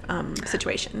type of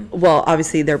situation? Well,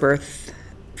 obviously their birth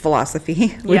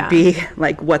philosophy would be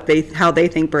like how they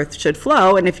think birth should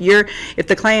flow. And if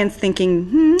the client's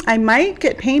thinking, I might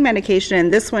get pain medication,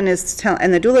 and this one is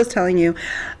and the doula is telling you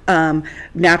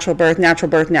natural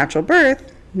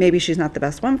birth, maybe she's not the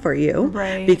best one for you,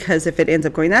 because if it ends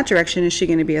up going that direction, is she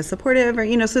going to be as supportive, or,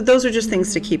 you know, so those are just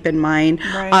things to keep in mind.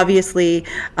 Obviously,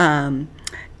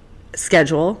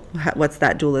 schedule, what's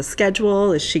that doula's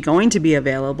schedule? Is she going to be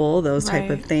available? Those type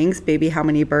of things. Maybe how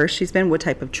many births she's been, what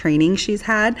type of training she's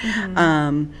had.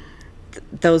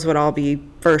 Those would all be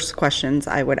first questions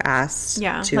I would ask to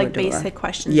like a doula. Basic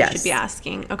questions you should be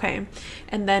asking. Okay.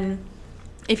 And then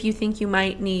if you think you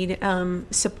might need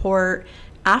support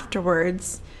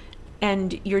afterwards,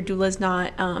 and your doula's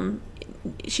not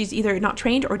she's either not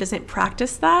trained or doesn't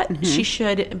practice that, she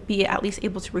should be at least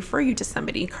able to refer you to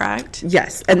somebody, correct?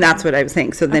 Yes, and that's what I was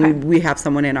saying. So then we have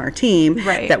someone in our team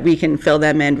that we can fill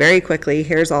them in very quickly.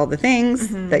 Here's all the things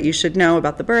that you should know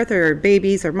about the birth or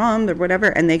babies or mom or whatever,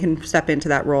 and they can step into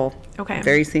that role.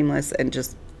 Very seamless and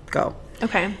just go.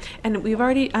 Okay, and we've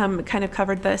already kind of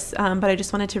covered this, but I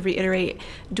just wanted to reiterate,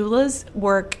 doulas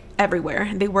work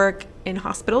everywhere. They work in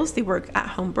hospitals, they work at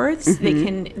home births,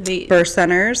 they birth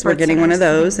centers, we're getting one of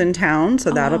those in town, so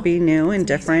that'll be new and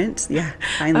different. Yeah,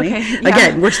 finally.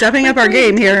 Again, we're stepping up our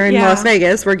game here in Las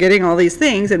Vegas. We're getting all these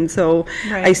things, and so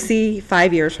I see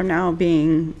 5 years from now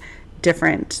being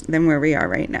different than where we are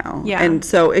right now. And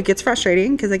so it gets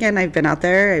frustrating because, again, I've been out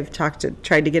there, I've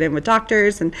tried to get in with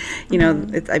doctors, and you know,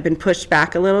 I've been pushed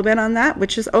back a little bit on that,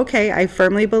 which is okay. I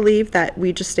firmly believe that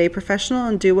we just stay professional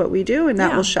and do what we do, and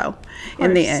that will show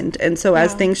in the end. And so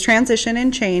as things transition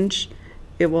and change,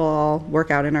 it will all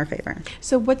work out in our favor.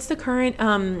 So what's the current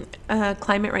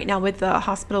climate right now with the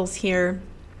hospitals here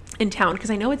in town? Because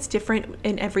I know it's different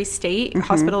in every state.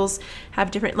 Hospitals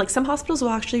have different, like some hospitals will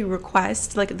actually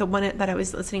request, like the one that I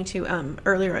was listening to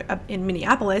earlier in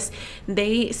Minneapolis,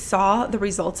 they saw the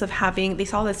results of they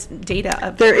saw this data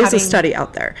of there is a study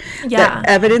out there that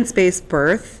evidence-based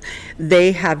birth,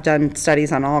 they have done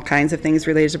studies on all kinds of things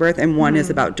related to birth, and one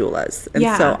is about doulas. And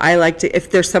so I like to,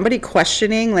 if there's somebody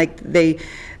questioning, like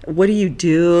what do you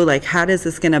do? Like, how does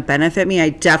this going to benefit me? I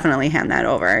definitely hand that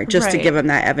over just to give them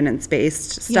that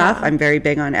evidence-based stuff. I'm very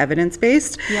big on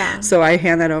evidence-based. So I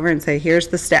hand that over and say, here's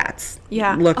the stats.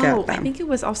 Look at them. I think it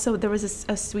was also, there was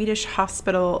a Swedish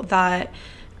hospital that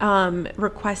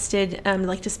requested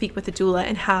like to speak with the doula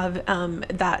and have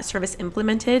that service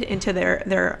implemented into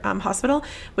their hospital,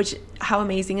 which how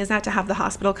amazing is that to have the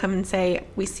hospital come and say,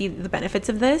 we see the benefits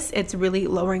of this, it's really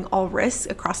lowering all risks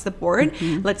across the board,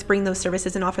 let's bring those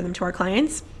services and offer them to our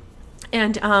clients.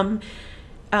 And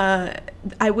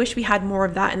I wish we had more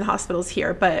of that in the hospitals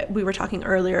here, but we were talking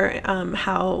earlier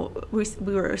how we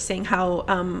were saying how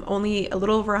only a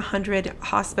little over 100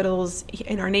 hospitals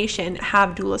in our nation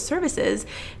have doula services,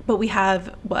 but we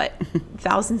have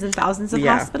thousands and thousands of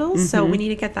hospitals, so we need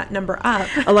to get that number up.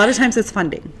 A lot of times it's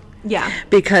funding.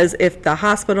 Because if the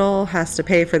hospital has to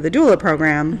pay for the doula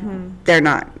program, they're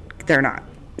not.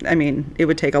 I mean, it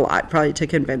would take a lot probably to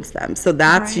convince them. So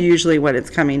that's usually what it's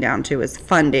coming down to is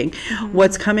funding.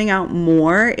 What's coming out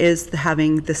more is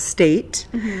having the state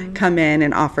come in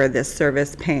and offer this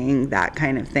service, paying that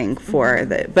kind of thing for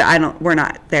but we're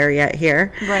not there yet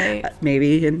here.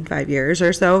 Maybe in 5 years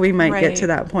or so we might get to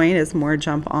that point as more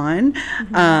jump on.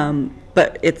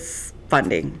 But it's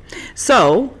funding.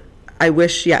 So I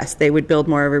wish, they would build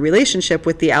more of a relationship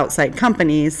with the outside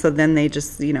companies, so then they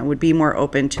just, would be more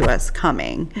open to us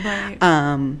coming.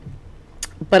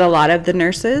 But a lot of the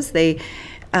nurses, they,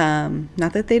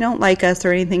 not that they don't like us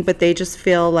or anything, but they just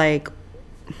feel like,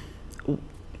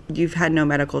 you've had no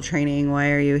medical training,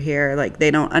 why are you here? Like, they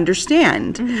don't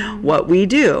understand what we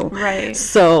do.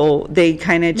 So they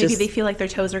kind of maybe they feel like their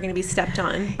toes are going to be stepped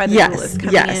on by the doulas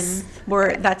coming in,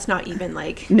 where that's not even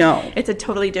like, it's a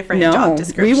totally different job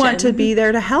description. We want to be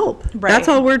there to help. That's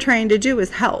all we're trying to do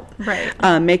is help.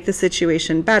 Make the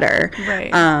situation better.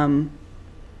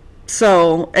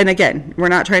 So, and again, we're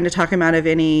not trying to talk them out of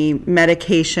any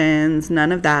medications,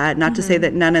 none of that. Not to say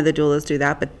that none of the doulas do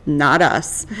that, but not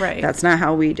us. That's not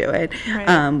how we do it.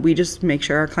 We just make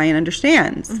sure our client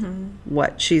understands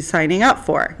what she's signing up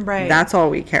for. That's all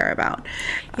we care about.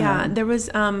 There was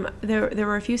there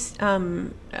were a few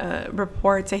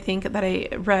reports, I think, that I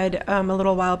read a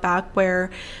little while back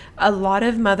where a lot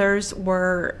of mothers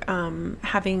were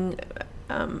having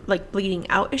like bleeding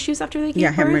out issues after they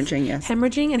gave birth.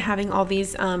 Hemorrhaging and having all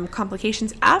these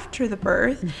complications after the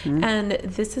birth. And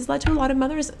this has led to a lot of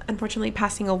mothers unfortunately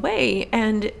passing away.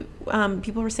 And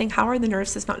people were saying, how are the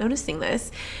nurses not noticing this?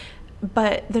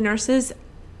 But the nurses,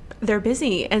 they're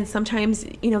busy, and sometimes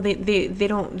they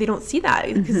don't see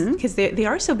that because they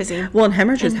are so busy. Well, and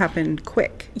hemorrhages happen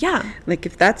quick. Like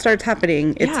if that starts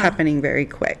happening, it's happening very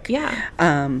quick.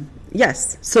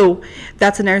 Yes. So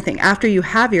that's another thing. After you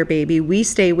have your baby, we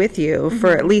stay with you for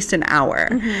at least an hour,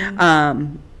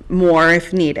 more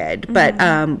if needed. But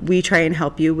we try and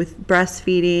help you with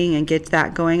breastfeeding and get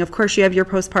that going. Of course, you have your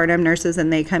postpartum nurses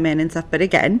and they come in and stuff. But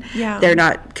again, they're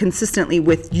not consistently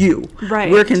with you.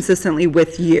 We're consistently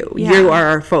with you. You are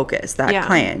our focus, that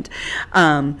client.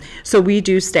 So we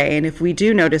do stay. And if we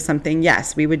do notice something,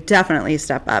 yes, we would definitely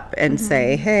step up and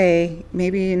say, hey,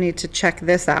 maybe you need to check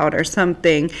this out or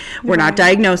something. We're not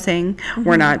diagnosing.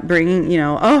 We're not bringing,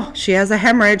 oh, she has a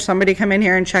hemorrhage. Somebody come in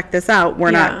here and check this out.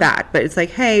 We're not that. But it's like,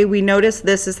 hey, hey, we noticed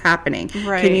this is happening.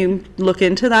 Right. Can you look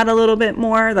into that a little bit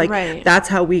more? Like, Right. that's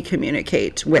how we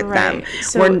communicate with them. Right.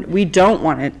 So- We don't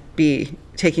want to be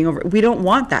taking over. We don't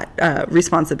want that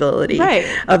responsibility Right.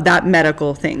 of that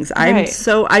medical things. Right.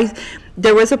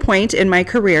 There was a point in my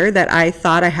career that I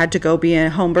thought I had to go be a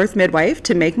home birth midwife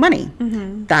to make money.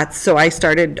 So I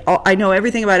started, I know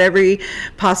everything about every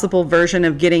possible version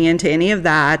of getting into any of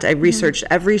that. I researched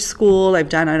every school, I've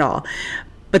done it all.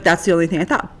 But that's the only thing I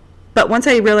thought. But once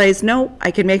I realized, no,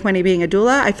 I can make money being a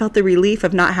doula, I felt the relief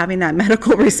of not having that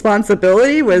medical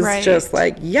responsibility was Right. just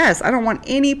like, yes, I don't want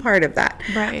any part of that.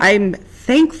 Right. I'm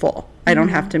thankful I don't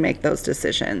have to make those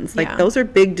decisions. Like, Yeah. those are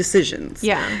big decisions.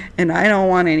 Yeah. And I don't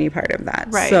want any part of that.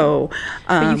 Right. So,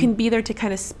 But you can be there to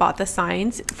kind of spot the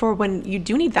signs for when you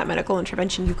do need that medical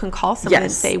intervention. You can call someone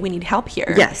and Yes. say, we need help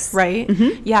here. Yes. Right?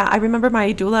 Yeah, I remember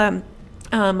my doula,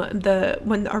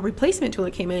 when our replacement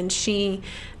doula came in, she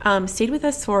stayed with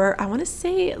us for, I want to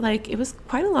say, like, it was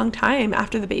quite a long time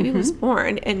after the baby was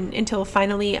born, and until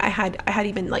finally I had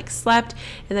even like slept,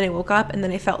 and then I woke up, and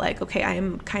then I felt like, okay, I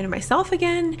am kind of myself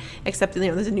again, except, you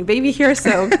know, there's a new baby here,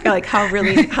 so like, how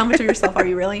much of yourself are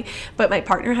you really? But my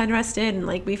partner had rested, and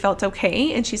like, we felt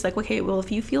okay, and she's like, okay, well,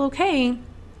 if you feel okay,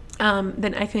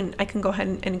 then I can go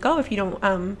ahead and go if you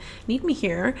don't need me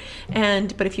here,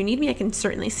 but if you need me, I can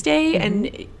certainly stay. And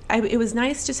it was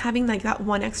nice just having like that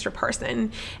one extra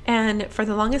person. And for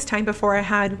the longest time before I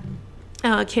had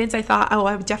kids, I thought, oh,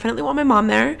 I would definitely want my mom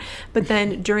there. But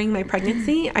then during my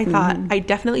pregnancy, I thought, I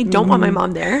definitely don't want my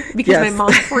mom there, because my Yes.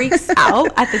 mom freaks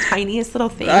out at the tiniest little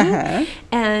thing.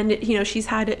 And, you know, she's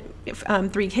had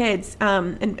 3 kids,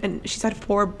 and she's had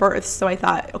 4 births. So I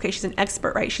thought, okay, she's an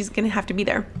expert, right? She's going to have to be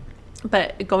there.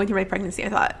 But going through my pregnancy, I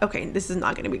thought, okay, this is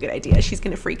not going to be a good idea. She's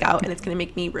going to freak out, and it's going to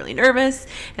make me really nervous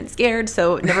and scared.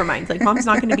 So never mind. Like, mom's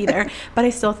not going to be there. But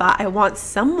I still thought I want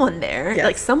someone there, Yes.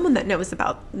 like someone that knows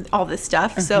about all this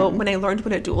stuff. So when I learned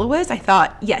what a doula was, I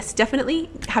thought, yes, definitely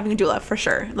having a doula for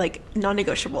sure. Like,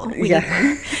 non-negotiable. We need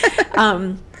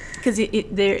one. Because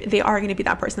they are going to be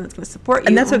that person that's going to support you.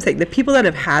 and that's what I'm saying. The people that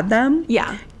have had them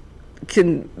Yeah.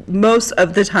 can most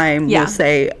of the time Yeah. will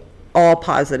say all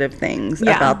positive things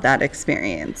Yeah. about that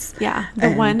experience. Yeah,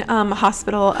 the one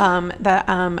hospital that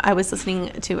I was listening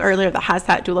to earlier that has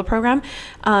that doula program,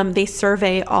 they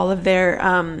survey all of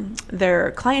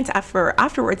their clients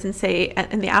afterwards and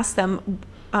they ask them,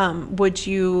 would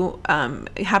you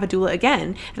have a doula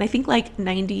again? And I think like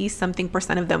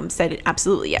 90-something% of them said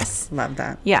absolutely yes. Love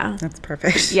that. Yeah. That's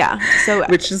perfect. Yeah. So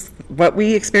which is what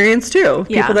we experience too.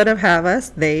 Yeah. People that have us,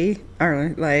 they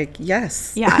are like,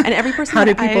 yes. yeah, and every person How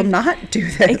do that people I've- not do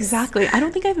this? Exactly. I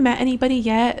don't think I've met anybody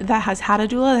yet that has had a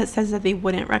doula that says that they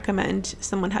wouldn't recommend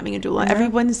someone having a doula. Yeah.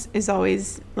 Everyone's is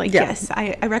always like, Yeah. yes,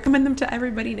 I recommend them to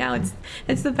everybody now.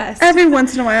 It's the best. Every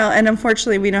once in a while, and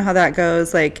unfortunately we know how that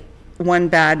goes. Like, one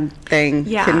bad thing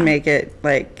Yeah. can make it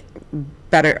like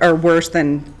better or worse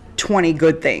than 20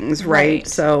 good things, right? Right.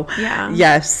 So Yeah.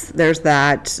 yes, there's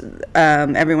that.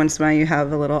 Every once in a while you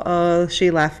have a little, oh, she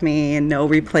left me and no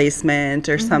replacement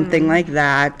or something like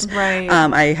that. Right.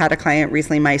 I had a client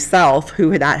recently myself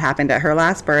who that happened at her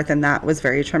last birth, and that was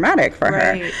very traumatic for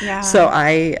Right, her. yeah. So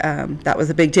that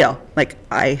was a big deal. Like,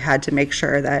 I had to make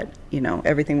sure that, you know,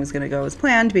 everything was going to go as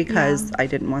planned, because I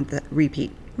didn't want the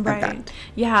repeat of Right. that.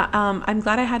 Yeah. I'm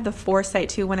glad I had the foresight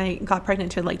too when I got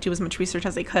pregnant to like do as much research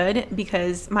as I could,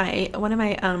 because one of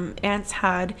my aunts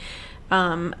had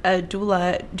a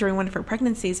doula during one of her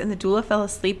pregnancies, and the doula fell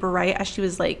asleep right as she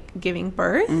was like giving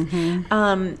birth.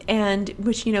 And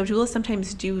which, you know, doulas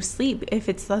sometimes do sleep if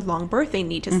it's a long birth, they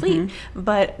need to sleep.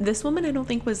 But this woman, I don't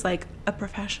think was like a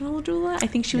professional doula. I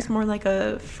think she was more like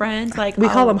a friend. Like, We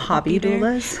call them I'll hobby be there.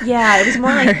 doulas. Yeah, it was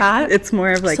more like that. It's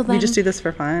more of like, So we just then- do this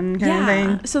for fun kind of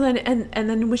thing. So then, and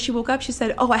then when she woke up, she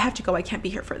said, "Oh, I have to go. I can't be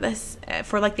here for this,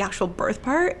 for like the actual birth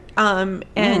part."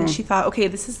 And she thought, "Okay,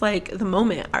 this is like the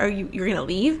moment. You're gonna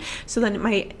leave?" So then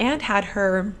my aunt had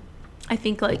her, I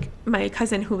think like my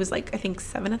cousin, who was like I think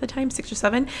 7 at the time, 6 or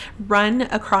 7, run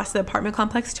across the apartment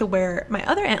complex to where my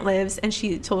other aunt lives, and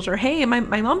she told her, "Hey, my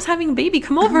mom's having a baby.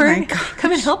 Come over, my gosh.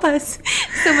 come and help us."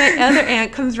 So my other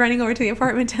aunt comes running over to the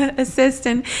apartment to assist,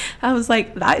 and I was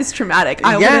like, "That is traumatic."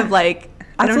 I would Yeah. have like.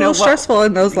 I It's don't a know little stressful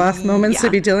in those last moments to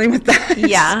Yeah. be dealing with that.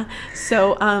 Yeah.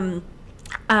 So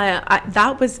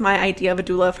that was my idea of a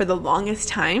doula for the longest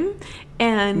time.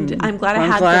 And I'm glad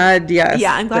I'm glad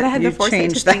I had the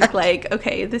foresight to think that. like,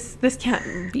 okay, this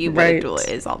can't be what Right. a doula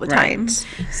is all the time. Right.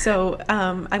 So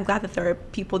I'm glad that there are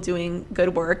people doing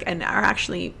good work and are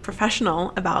actually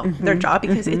professional about their job,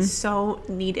 because it's so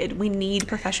needed. We need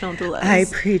professional doulas. I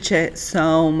preach it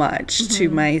so much to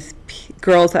my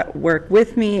girls that work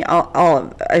with me. All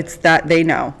of it's that they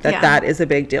know that Yeah. that is a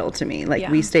big deal to me. Like Yeah.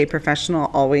 we stay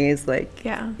professional always. Like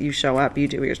Yeah. you show up, you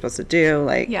do what you're supposed to do.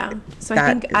 Like Yeah. So that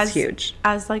I think is huge.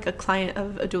 as like a client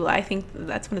of a doula, I think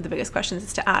that's one of the biggest questions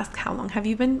is to ask, how long have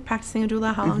you been practicing a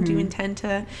doula? How long do you intend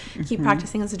to keep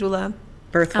practicing as a doula?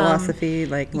 Birth philosophy,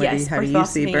 like yes, how do birth you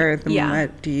philosophy. see birth, and Yeah.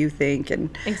 what do you think,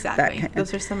 and Exactly.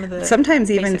 Those are some of the sometimes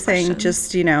even basic saying questions.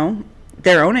 just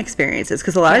their own experiences,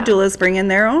 because a lot of Yeah. doulas bring in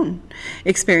their own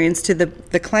experience to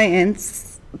the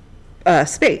client's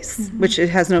space, which it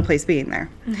has no place being there.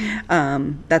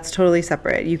 That's totally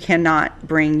separate. You cannot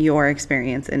bring your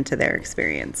experience into their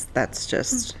experience. That's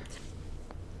just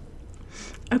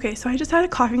Okay, so I just had a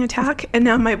coughing attack, and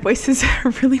now my voice is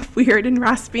really weird and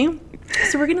raspy.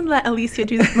 So we're going to let Alicia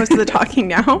do most of the talking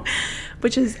now,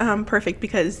 which is perfect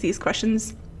because these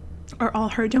questions are all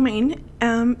her domain.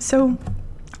 So,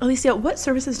 Alicia, what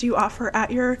services do you offer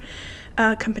at your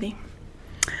company?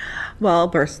 well,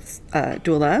 birth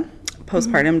doula,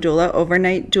 postpartum doula,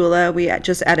 overnight doula. We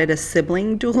just added a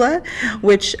sibling doula,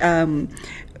 which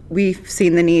we've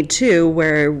seen the need too,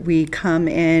 where we come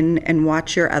in and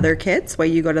watch your other kids while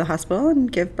you go to the hospital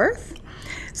and give birth.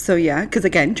 So yeah, because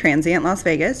again, transient Las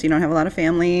Vegas, you don't have a lot of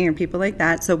family or people like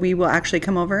that. So we will actually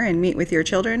come over and meet with your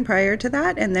children prior to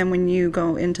that. And then when you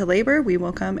go into labor, we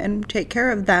will come and take care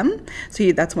of them.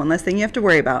 So that's one less thing you have to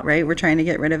worry about, right? We're trying to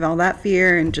get rid of all that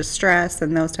fear and just stress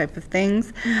and those type of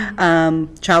things.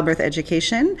 Childbirth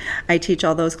education, I teach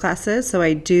all those classes. So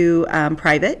I do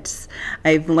privates.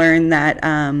 I've learned that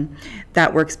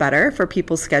that works better for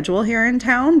people's schedule here in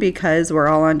town because we're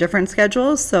all on different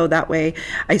schedules. So that way,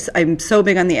 I'm so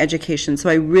big on the education. So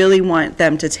I really want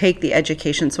them to take the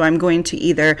education. So I'm going to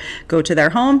either go to their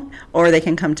home or they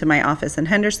can come to my office in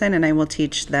Henderson and I will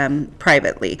teach them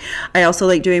privately. I also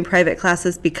like doing private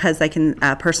classes because I can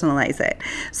personalize it.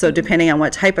 So depending on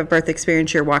what type of birth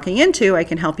experience you're walking into, I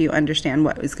can help you understand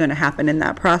what is going to happen in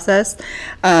that process.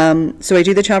 So I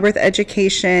do the childbirth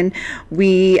education.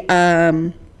 We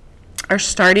are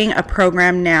starting a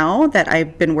program now that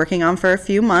I've been working on for a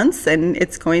few months, and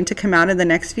it's going to come out in the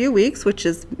next few weeks, which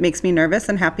makes me nervous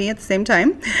and happy at the same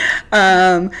time.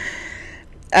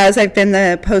 As I've been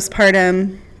the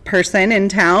postpartum person in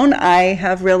town, I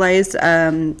have realized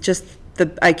I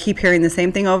keep hearing the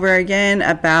same thing over again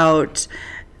about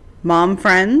mom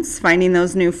friends, finding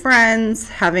those new friends,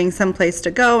 having some place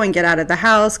to go and get out of the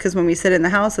house, because when we sit in the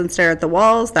house and stare at the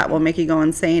walls, that will make you go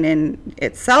insane in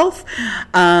itself.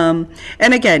 And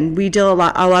again, we deal a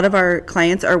lot of our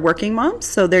clients are working moms,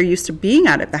 so they're used to being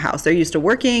out of the house. They're used to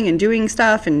working and doing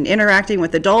stuff and interacting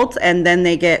with adults, and then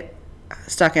they get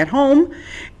stuck at home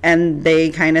and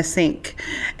they kind of sink.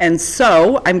 And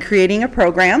so I'm creating a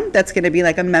program that's going to be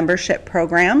like a membership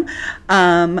program,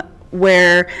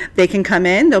 where they can come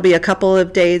in. There'll be a couple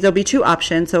of days. There'll be two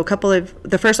options. So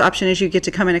the first option is you get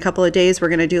to come in a couple of days. We're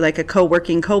going to do like a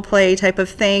co-working, co-play type of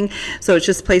thing. So it's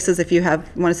just places if you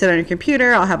want to sit on your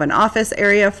computer, I'll have an office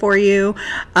area for you.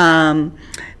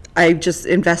 I just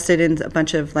invested in a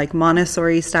bunch of like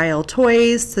Montessori style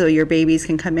toys so your babies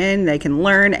can come in, they can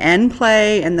learn and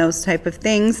play and those type of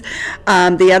things.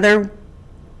 The other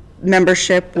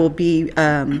membership will be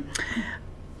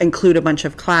include a bunch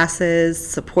of classes,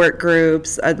 support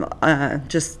groups,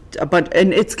 just a bunch,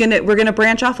 and we're gonna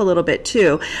branch off a little bit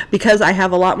too, because I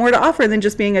have a lot more to offer than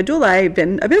just being a doula. I've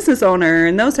been a business owner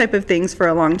and those type of things for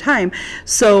a long time.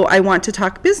 So I want to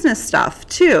talk business stuff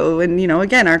too. And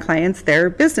again, our clients,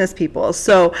 they're business people.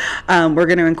 So we're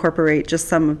gonna incorporate just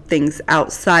some things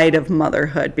outside of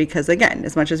motherhood, because again,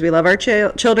 as much as we love our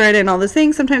children and all these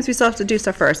things, sometimes we still have to do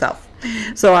stuff for ourselves.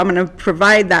 So I'm going to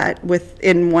provide that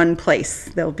within one place.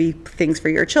 There'll be things for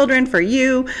your children, for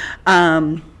you,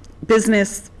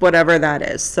 business, whatever that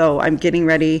is. So I'm getting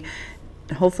ready,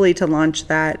 hopefully, to launch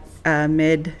that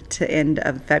mid to end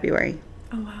of February.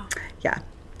 Oh, wow. Yeah.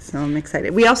 So I'm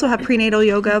excited. We also have prenatal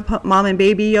yoga, mom and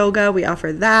baby yoga. We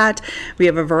offer that. We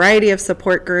have a variety of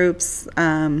support groups.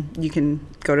 You can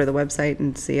go to the website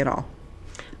and see it all.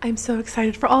 I'm so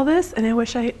excited for all this, and I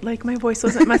wish my voice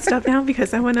wasn't messed up now,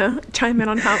 because I want to chime in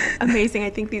on how amazing I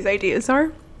think these ideas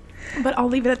are. But I'll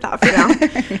leave it at that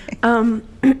for now.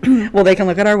 Well, they can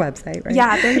look at our website, right?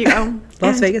 Yeah, there you go.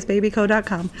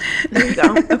 LasVegasBabyCo.com. There you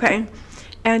go. Okay.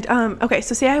 And okay,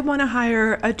 so say I want to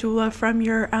hire a doula from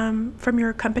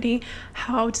your company.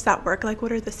 How does that work? Like,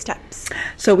 what are the steps?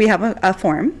 So we have a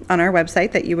form on our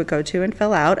website that you would go to and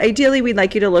fill out. Ideally, we'd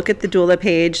like you to look at the doula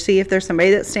page, see if there's somebody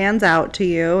that stands out to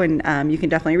you, and you can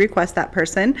definitely request that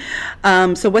person.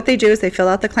 So what they do is they fill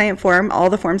out the client form. All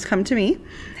the forms come to me.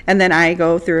 And then I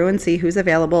go through and see who's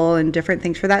available and different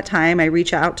things for that time. I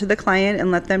reach out to the client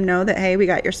and let them know that, hey, we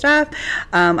got your stuff.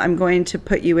 I'm going to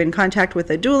put you in contact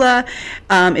with a doula.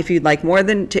 If you'd like more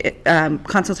than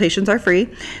consultations are free.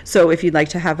 So if you'd like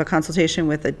to have a consultation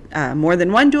with more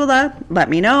than one doula, let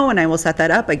me know and I will set that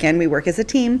up. Again, we work as a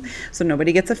team, so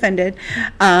nobody gets offended.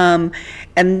 And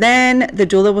then the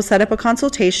doula will set up a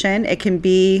consultation. It can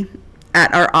be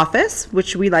at our office,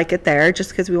 which we like it there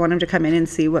just because we want them to come in and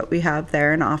see what we have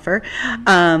there and offer.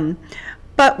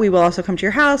 But we will also come to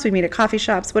your house. We meet at coffee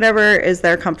shops, whatever is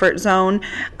their comfort zone.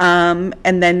 And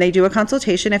then they do a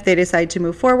consultation. If they decide to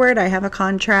move forward, I have a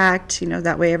contract,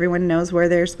 that way everyone knows where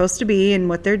they're supposed to be and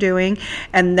what they're doing.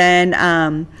 And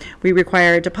then we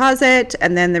require a deposit,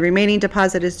 and then the remaining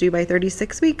deposit is due by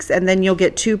 36 weeks. And then you'll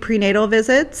get 2 prenatal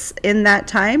visits in that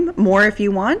time, more if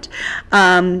you want.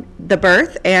 The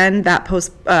birth and that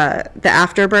the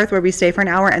afterbirth where we stay for an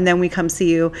hour, and then we come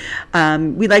see you.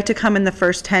 We like to come in the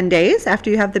first 10 days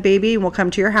after you have the baby, and we'll come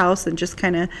to your house and just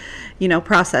kind of,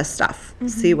 process stuff,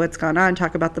 see what's gone on,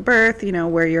 talk about the birth,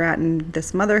 where you're at in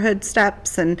this motherhood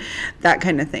steps and that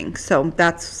kind of thing. So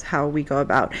that's how we go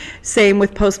about. Same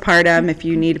with postpartum. If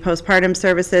you need postpartum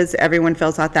services, everyone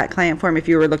fills out that client form. If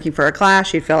you were looking for a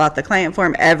class, you'd fill out the client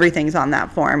form. Everything's on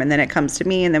that form, and then it comes to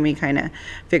me, and then we kind of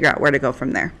figure out where to go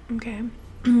from there. Okay.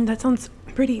 That sounds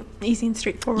pretty easy and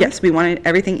straightforward. Yes, we wanted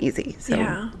everything easy, so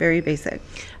yeah. Very basic.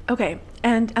 Okay,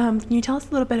 and can you tell us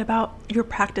a little bit about your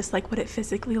practice, like what it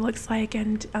physically looks like,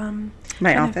 and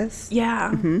my office?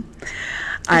 Yeah. Mm-hmm.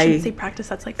 I shouldn't say practice.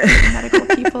 That's like for medical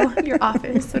people. Your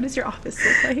office. What does your office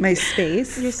look like? My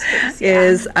space. Your space, yeah.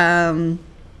 Is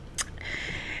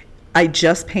I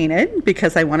just painted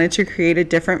because I wanted to create a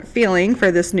different feeling for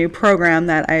this new program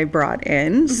that I brought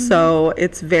in. So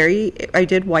it's I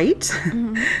did white.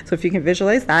 So if you can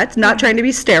visualize that, not trying to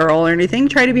be sterile or anything,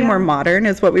 try to be more modern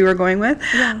is what we were going with.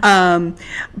 Yeah.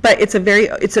 But it's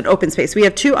an open space. We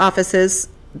have 2 offices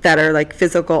that are like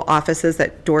physical offices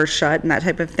that doors shut and that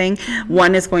type of thing.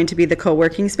 One is going to be the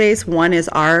co-working space. One is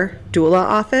our doula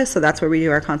office. So that's where we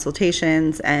do our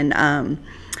consultations and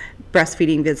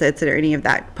breastfeeding visits or any of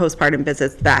that postpartum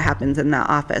visits. That happens in that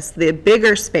office. The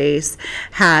bigger space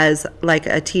has like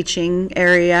a teaching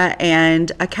area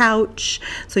and a couch,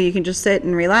 so you can just sit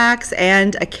and relax,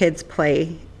 and a kids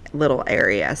play little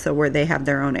area, so where they have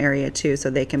their own area too, so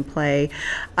they can play.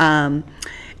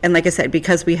 And like I said,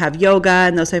 because we have yoga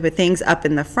and those type of things up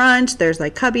in the front, there's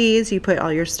like cubbies. You put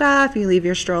all your stuff, you leave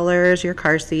your strollers, your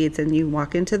car seats, and you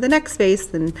walk into the next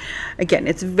space. And again,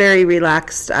 it's very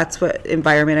relaxed. That's what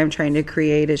environment I'm trying to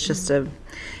create. It's just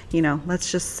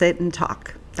let's just sit and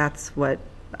talk. That's what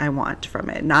I want from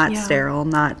it. Not sterile,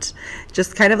 not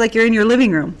just kind of like you're in your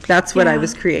living room. That's what I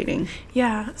was creating.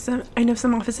 Yeah. So I know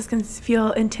some offices can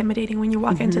feel intimidating when you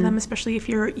walk into them, especially if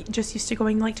you're just used to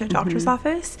going like to a doctor's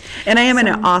office. And I am in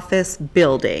an office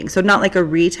building, so not like a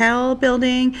retail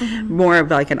building, more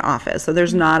of like an office. So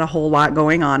there's not a whole lot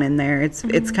going on in there. It's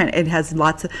it has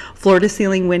lots of floor to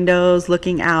ceiling windows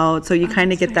looking out, so you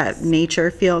kind of get that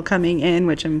nature feel coming in,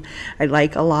 which I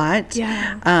like a lot.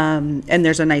 Yeah. And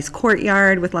there's a nice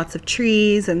courtyard with lots of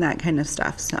trees and that kind of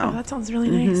stuff. So that sounds really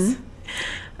nice.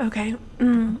 Okay.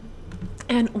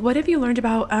 And what have you learned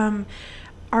about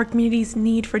our community's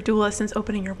need for doulas since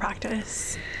opening your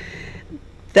practice?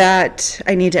 That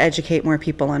I need to educate more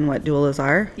people on what doulas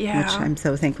are, which I'm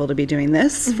so thankful to be doing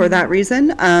this for that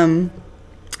reason. And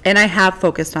I have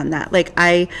focused on that. Like,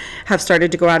 I have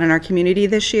started to go out in our community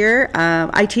this year.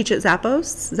 I teach at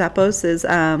Zappos. Zappos is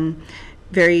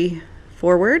very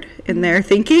forward in their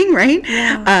thinking, right?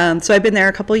 Yeah. So I've been there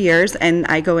a couple of years, and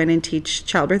I go in and teach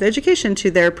childbirth education to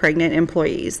their pregnant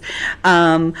employees.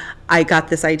 I got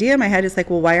this idea in my head. It's like,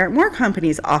 well, why aren't more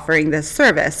companies offering this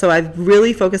service? So I've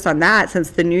really focused on that since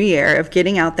the new year, of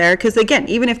getting out there. Because again,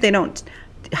 even if they don't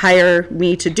hire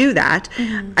me to do that,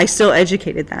 I still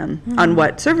educated them on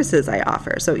what services I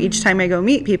offer. So each time I go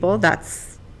meet people,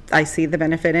 I see the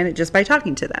benefit in it just by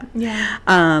talking to them.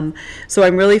 Yeah. So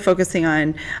I'm really focusing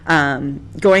on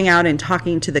going out and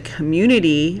talking to the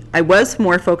community. I was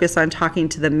more focused on talking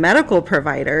to the medical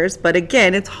providers, but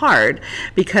again, it's hard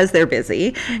because they're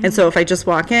busy. And so if I just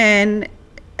walk in,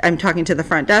 I'm talking to the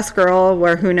front desk girl,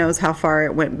 where who knows how far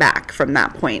it went back from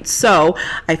that point. So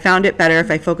I found it better if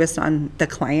I focused on the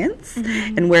clients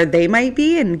and where they might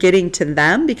be and getting to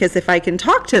them, because if I can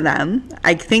talk to them,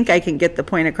 I think I can get the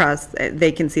point across.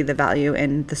 They can see the value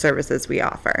in the services we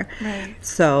offer. Right.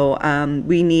 So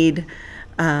we need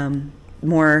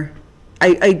more.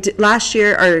 Last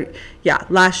year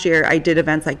I did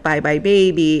events like Bye Bye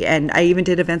Baby, and I even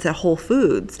did events at Whole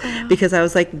Foods because I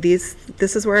was like, this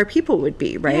is where our people would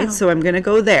be, right? Yeah. So I'm going to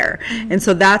go there. And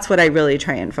so that's what I really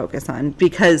try and focus on,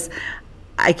 because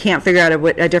I can't figure out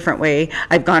a different way.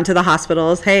 I've gone to the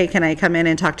hospitals. Hey, can I come in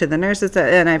and talk to the nurses?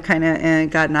 And I've kind of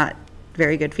got not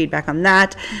very good feedback on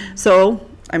that. So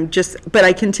but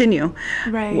I continue.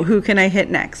 Right. Who can I hit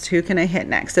next? Who can I hit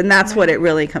next? And that's what it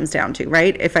really comes down to,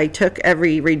 right? If I took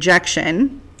every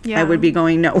rejection, I would be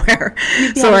going nowhere.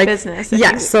 You'd be out of business.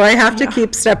 Yes. So I have to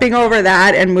keep stepping over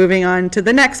that and moving on to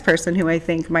the next person who I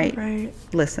think might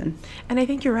listen. And I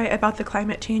think you're right about the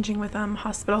climate changing with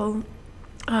hospital,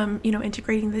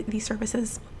 integrating these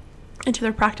services into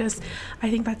their practice. I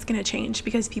think that's going to change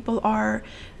because people are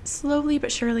slowly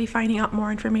but surely finding out more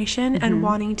information and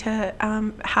wanting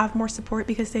to have more support,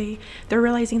 because they're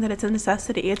realizing that it's a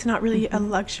necessity. It's not really a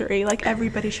luxury. Like,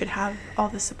 everybody should have all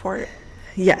the support.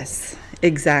 Yes,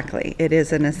 exactly. It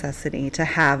is a necessity to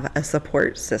have a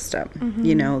support system.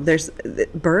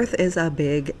 Birth is a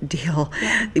big deal.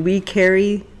 Yeah. We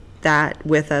carry that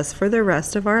with us for the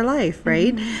rest of our life,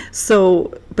 right?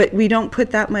 So, but we don't put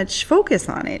that much focus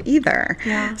on it either.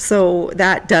 Yeah. So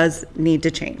that does need to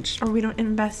change. Or we don't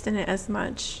invest in it as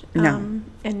much. No.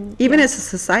 And even as a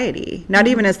society, not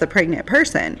even as the pregnant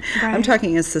person. Right. I'm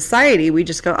talking as society, we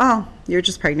just go, oh, you're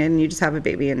just pregnant and you just have a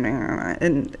baby,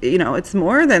 and it's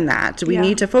more than that. We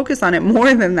need to focus on it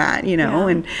more than that,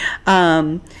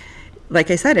 and like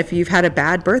I said, if you've had a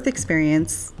bad birth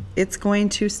experience, it's going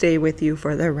to stay with you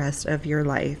for the rest of your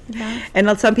life. Yeah.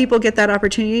 And some people get that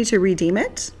opportunity to redeem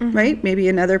it, right? Maybe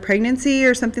another pregnancy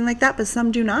or something like that, but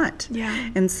some do not. Yeah.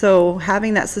 And so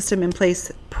having that system in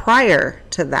place prior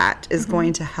to that is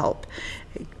going to help.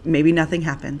 Maybe nothing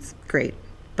happens. Great.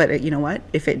 But you know what?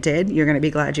 If it did, you're going to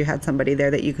be glad you had somebody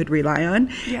there that you could rely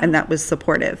on and that was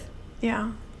supportive.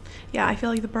 Yeah. Yeah, I feel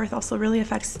like the birth also really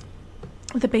affects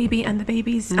the baby and the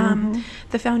baby's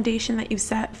the foundation that you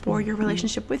set for your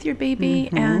relationship with your baby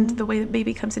and the way the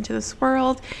baby comes into this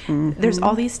world. There's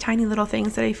all these tiny little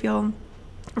things that I feel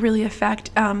really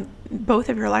affect both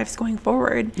of your lives going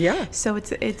forward. Yeah. So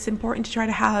it's important to try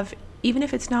to have, even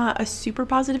if it's not a super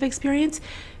positive experience,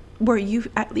 where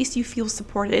at least you feel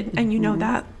supported and you know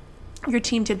that your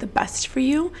team did the best for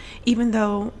you, even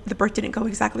though the birth didn't go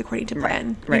exactly according to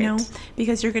plan,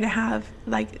 because you're going to have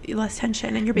like less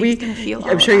tension and your baby's going to feel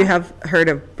I'm sure you have heard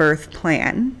of birth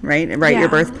plan, right? Write your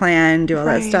birth plan, do all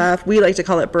that stuff. We like to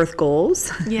call it birth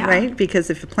goals, right? Because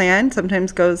if a plan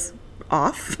sometimes goes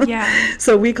off. Yeah.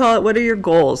 So we call it, what are your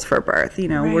goals for birth?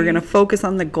 We're going to focus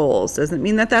on the goals. Doesn't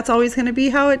mean that that's always going to be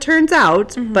how it turns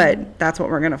out, but that's what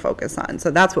we're going to focus on.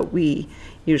 So that's what we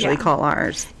usually call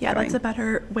ours. Yeah, that's a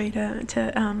better way to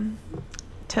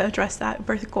address that,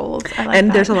 birth goals. I like and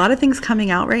that. There's a lot of things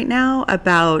coming out right now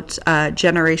about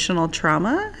generational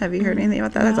trauma. Have you heard anything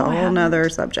about that? No, that's a whole nother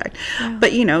subject. Yeah.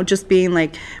 But just being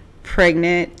like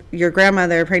pregnant, your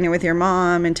grandmother pregnant with your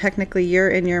mom, and technically you're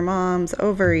in your mom's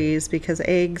ovaries because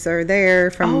eggs are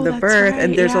there from the birth,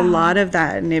 and there's a lot of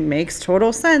that, and it makes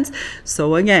total sense.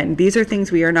 So again, these are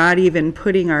things we are not even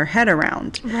putting our head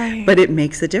around, but it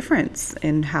makes a difference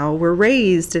in how we're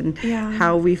raised and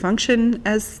how we function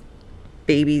as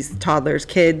babies, toddlers,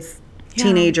 kids,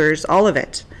 teenagers, all of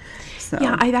it. So.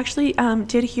 Yeah, I actually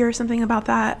did hear something about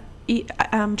that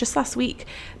just last week,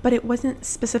 but it wasn't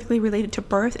specifically related to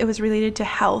birth. It was related to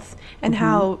health and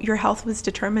how your health was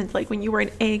determined, like when you were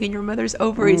an egg in your mother's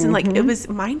ovaries, and like it was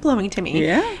mind-blowing to me.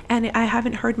 And I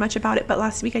haven't heard much about it, but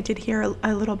last week I did hear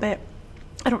a little bit.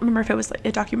 I don't remember if it was like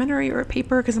a documentary or a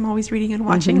paper, because I'm always reading and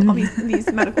watching all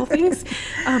these medical things,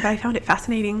 but I found it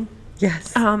fascinating.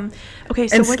 Yes. Okay.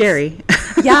 So and scary.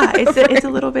 Yeah, it's a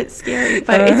little bit scary,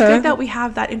 but it's good that we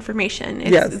have that information.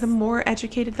 It's the more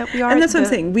educated that we are. And that's what I'm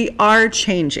saying. We are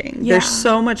changing. There's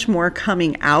so much more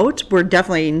coming out. We're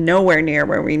definitely nowhere near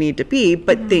where we need to be,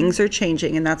 but things are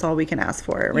changing, and that's all we can ask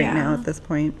for right now at this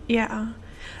point. Yeah.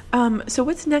 So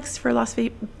what's next for Las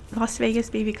Vegas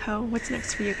Baby Co? What's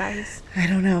next for you guys? I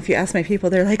don't know. If you ask my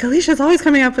people, they're like, Alicia's always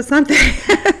coming up with something.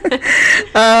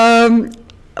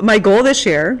 My goal this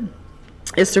year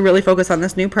is to really focus on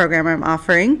this new program I'm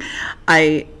offering.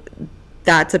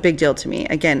 That's a big deal to me.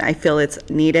 Again, I feel it's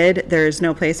needed. There is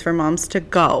no place for moms to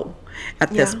go. at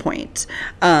this point.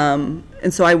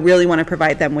 And so I really want to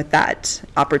provide them with that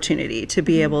opportunity to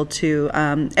be able to,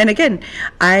 and again,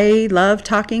 I love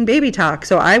talking baby talk.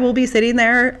 So I will be sitting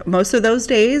there most of those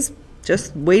days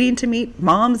just waiting to meet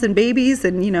moms and babies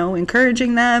and,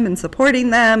 encouraging them and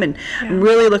supporting them. And I'm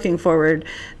really looking forward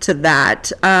to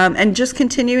that. And just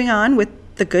continuing on with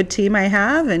the good team I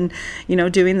have and,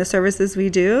 doing the services we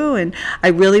do. And I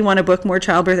really want to book more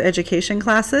childbirth education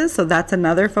classes. So that's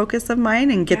another focus of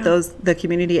mine, and get the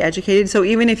community educated. So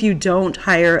even if you don't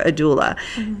hire a doula,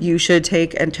 you should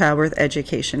take a childbirth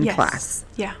education class.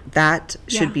 Yeah. That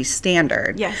should be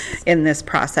standard Yes. in this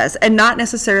process, and not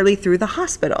necessarily through the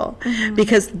hospital,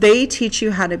 because they teach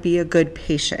you how to be a good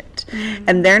patient,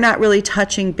 and they're not really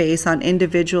touching base on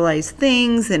individualized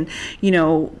things and,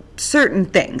 certain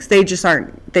things. They just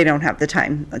they don't have the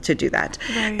time to do that.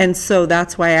 Right. And so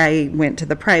that's why I went to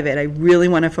the private. I really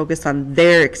want to focus on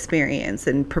their experience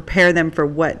and prepare them for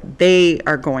what they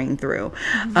are going through,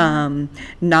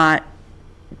 not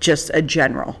just a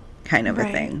general kind of a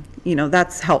thing.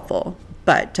 That's helpful,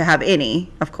 but to have any,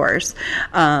 of course.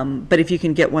 But if you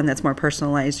can get one that's more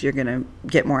personalized, you're going to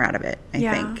get more out of it, I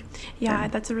think. Yeah,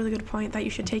 that's a really good point, that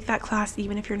you should take that class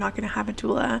even if you're not going to have a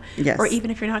doula. Yes. Or even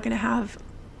if you're not going to have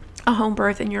a home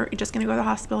birth and you're just going to go to the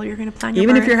hospital, you're going to plan your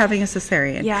even birth. if you're having a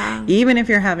cesarean, Yeah. even if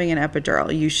you're having an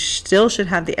epidural, you still should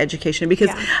have the education,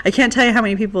 because I can't tell you how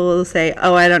many people will say,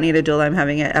 oh, I don't need a doula, I'm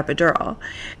having an epidural.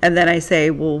 And then I say,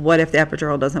 well, what if the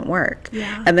epidural doesn't work?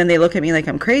 Yeah. And then they look at me like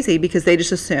I'm crazy, because they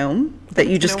just assume that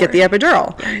you just get the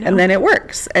epidural and then it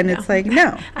works. And it's like,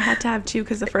 no. I had to have two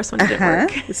because the first one didn't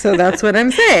work. So that's what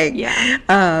I'm saying.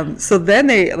 Yeah. So then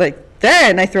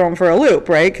then I throw them for a loop,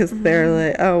 right? Because they're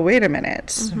like, oh, wait a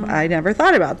minute. I never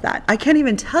thought about that. I can't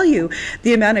even tell you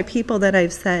the amount of people that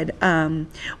I've said, well,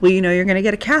 you're going to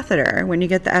get a catheter when you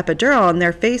get the epidural, and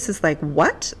their face is like,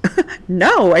 what?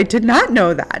 No, I did not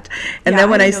know that. And then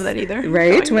when I didn't know that either.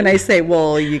 Right? When I say,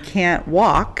 well, you can't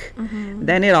walk,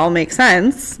 then it all makes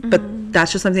sense. But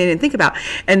that's just something I didn't think about.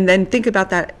 And then think about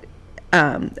that.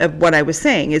 Of what I was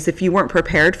saying is, if you weren't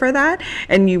prepared for that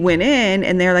and you went in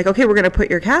and they're like, okay, we're going to put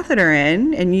your catheter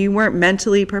in, and you weren't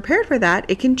mentally prepared for that,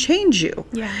 it can change you.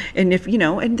 Yeah. And if,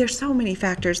 and there's so many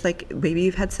factors, like maybe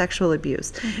you've had sexual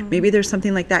abuse, maybe there's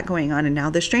something like that going on, and now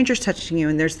the stranger's touching you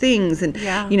and there's things, and,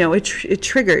 it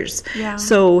triggers. Yeah.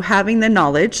 So having the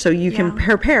knowledge so you can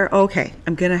prepare, okay,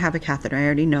 I'm going to have a catheter. I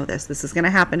already know this. This is going to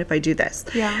happen if I do this.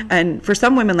 Yeah. And for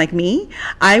some women like me,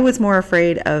 I was more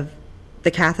afraid of the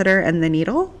catheter and the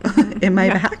needle in my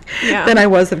back than I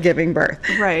was of giving birth.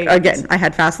 Right. Again, I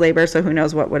had fast labor, so who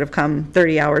knows what would have come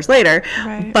 30 hours later.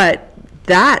 Right. But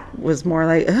that was more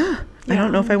like, I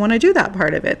don't know if I want to do that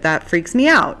part of it. That freaks me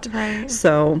out. Right.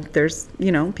 So there's,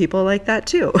 people like that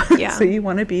too. Yeah. So you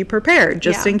want to be prepared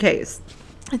just in case.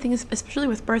 I think especially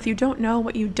with birth, you don't know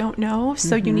what you don't know,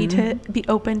 so you need to be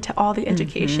open to all the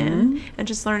education and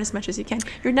just learn as much as you can.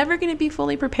 You're never going to be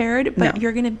fully prepared, but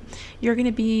you're going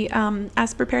to be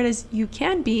as prepared as you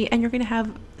can be, and you're going to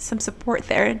have some support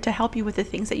there to help you with the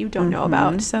things that you don't know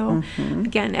about. So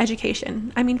again,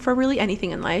 education. I mean, for really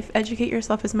anything in life, educate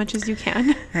yourself as much as you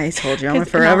can. I told you, I'm a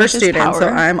forever student, so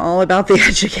I'm all about the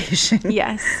education.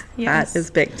 Yes. That is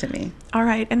big to me. All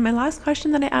right. And my last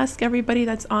question that I ask everybody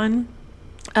that's on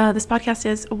this podcast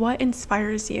is, what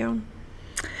inspires you?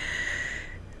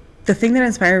 The thing that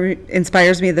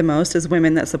inspires me the most is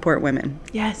women that support women.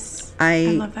 Yes. I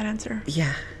love that answer.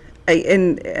 Yeah.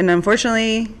 And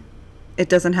unfortunately, it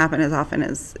doesn't happen as often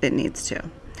as it needs to.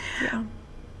 Yeah.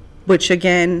 Which,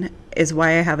 again, is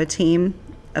why I have a team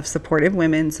of supportive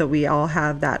women, so we all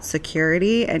have that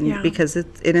security, and because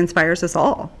it inspires us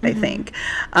all, I think.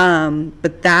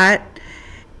 But that...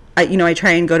 I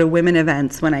try and go to women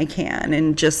events when I can,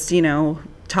 and just,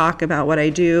 talk about what I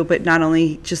do, but not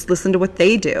only just listen to what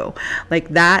they do like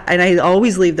that. And I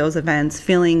always leave those events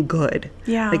feeling good,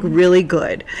 like really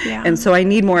good. Yeah. And so I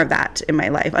need more of that in my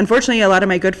life. Unfortunately, a lot of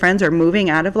my good friends are moving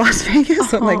out of Las Vegas.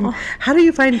 So I'm like, how do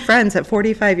you find friends at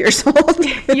 45 years old?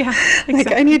 Yeah, exactly.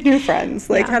 Like, I need new friends.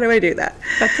 Like, how do I do that?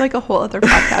 That's like a whole other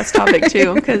podcast topic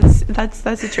too, because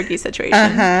that's a tricky situation.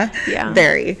 Yeah.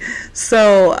 Very.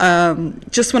 So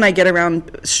just when I get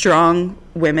around strong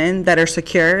women that are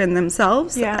secure in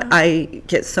themselves, I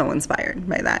get so inspired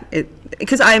by that.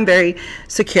 Because I'm very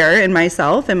secure in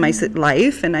myself and my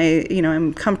life, and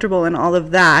I'm comfortable in all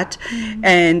of that,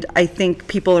 and I think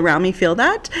people around me feel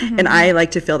that, and I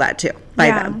like to feel that too by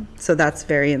them. So that's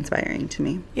very inspiring to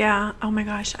me. Yeah. Oh my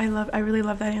gosh, I really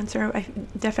love that answer. I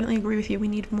definitely agree with you. We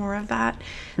need more of that.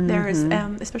 There's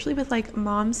especially with like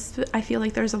moms, I feel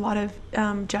like there's a lot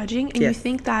of judging, and you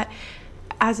think that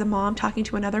as a mom talking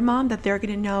to another mom that they're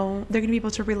going to be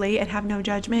able to relate and have no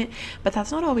judgment, but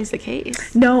that's not always the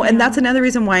case. No, and that's another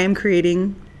reason why I'm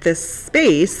creating this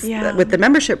space with the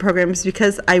membership programs,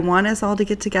 because I want us all to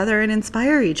get together and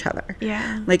inspire each other.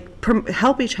 Yeah. Like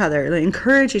help each other, like,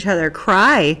 encourage each other,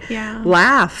 cry,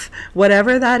 laugh,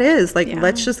 whatever that is. Like,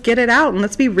 let's just get it out and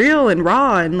let's be real and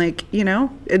raw and, like, you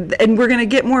know, and we're going to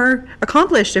get more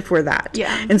accomplished if we're that.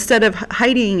 Yeah. Instead of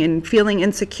hiding and feeling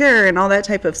insecure and all that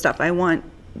type of stuff. I want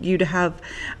you to have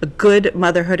a good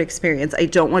motherhood experience. I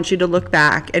don't want you to look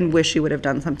back and wish you would have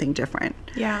done something different.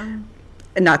 Yeah.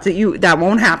 Not that that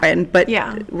won't happen, but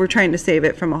Yeah. we're trying to save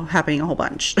it from happening a whole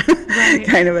bunch, Right.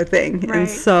 kind of a thing. Right. And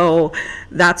so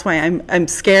that's why I'm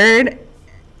scared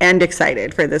and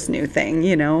excited for this new thing.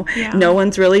 You know, no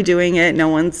one's really doing it. No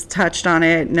one's touched on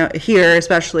it. No, here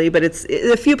especially, but it's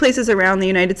a few places around the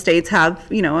United States have.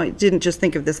 You know, I didn't just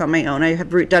think of this on my own. I have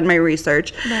done my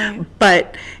research, Right.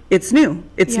 but it's new.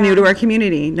 It's new to our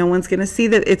community. No one's going to see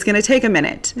that. It's going to take a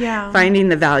minute finding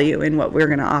the value in what we're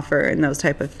going to offer and those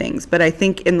type of things. But I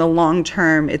think in the long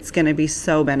term, it's going to be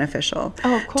so beneficial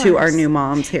to our new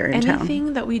moms here in town.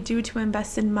 Anything that we do to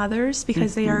invest in mothers,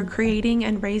 because they are creating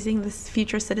and raising this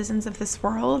future citizens of this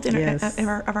world, in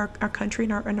our country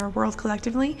and our world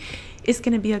collectively, is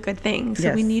going to be a good thing.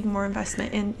 So we need more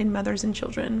investment in mothers and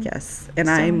children. Yes, and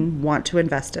I want to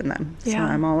invest in them. So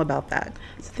I'm all about that.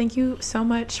 So thank you so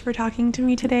much for talking to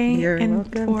me today. You're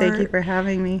welcome. Thank you for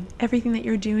having me. Everything that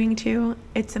you're doing too.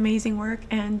 It's amazing work,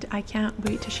 and I can't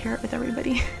wait to share it with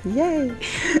everybody. Yay.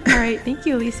 All right. Thank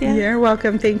you, Alicia. You're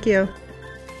welcome. Thank you.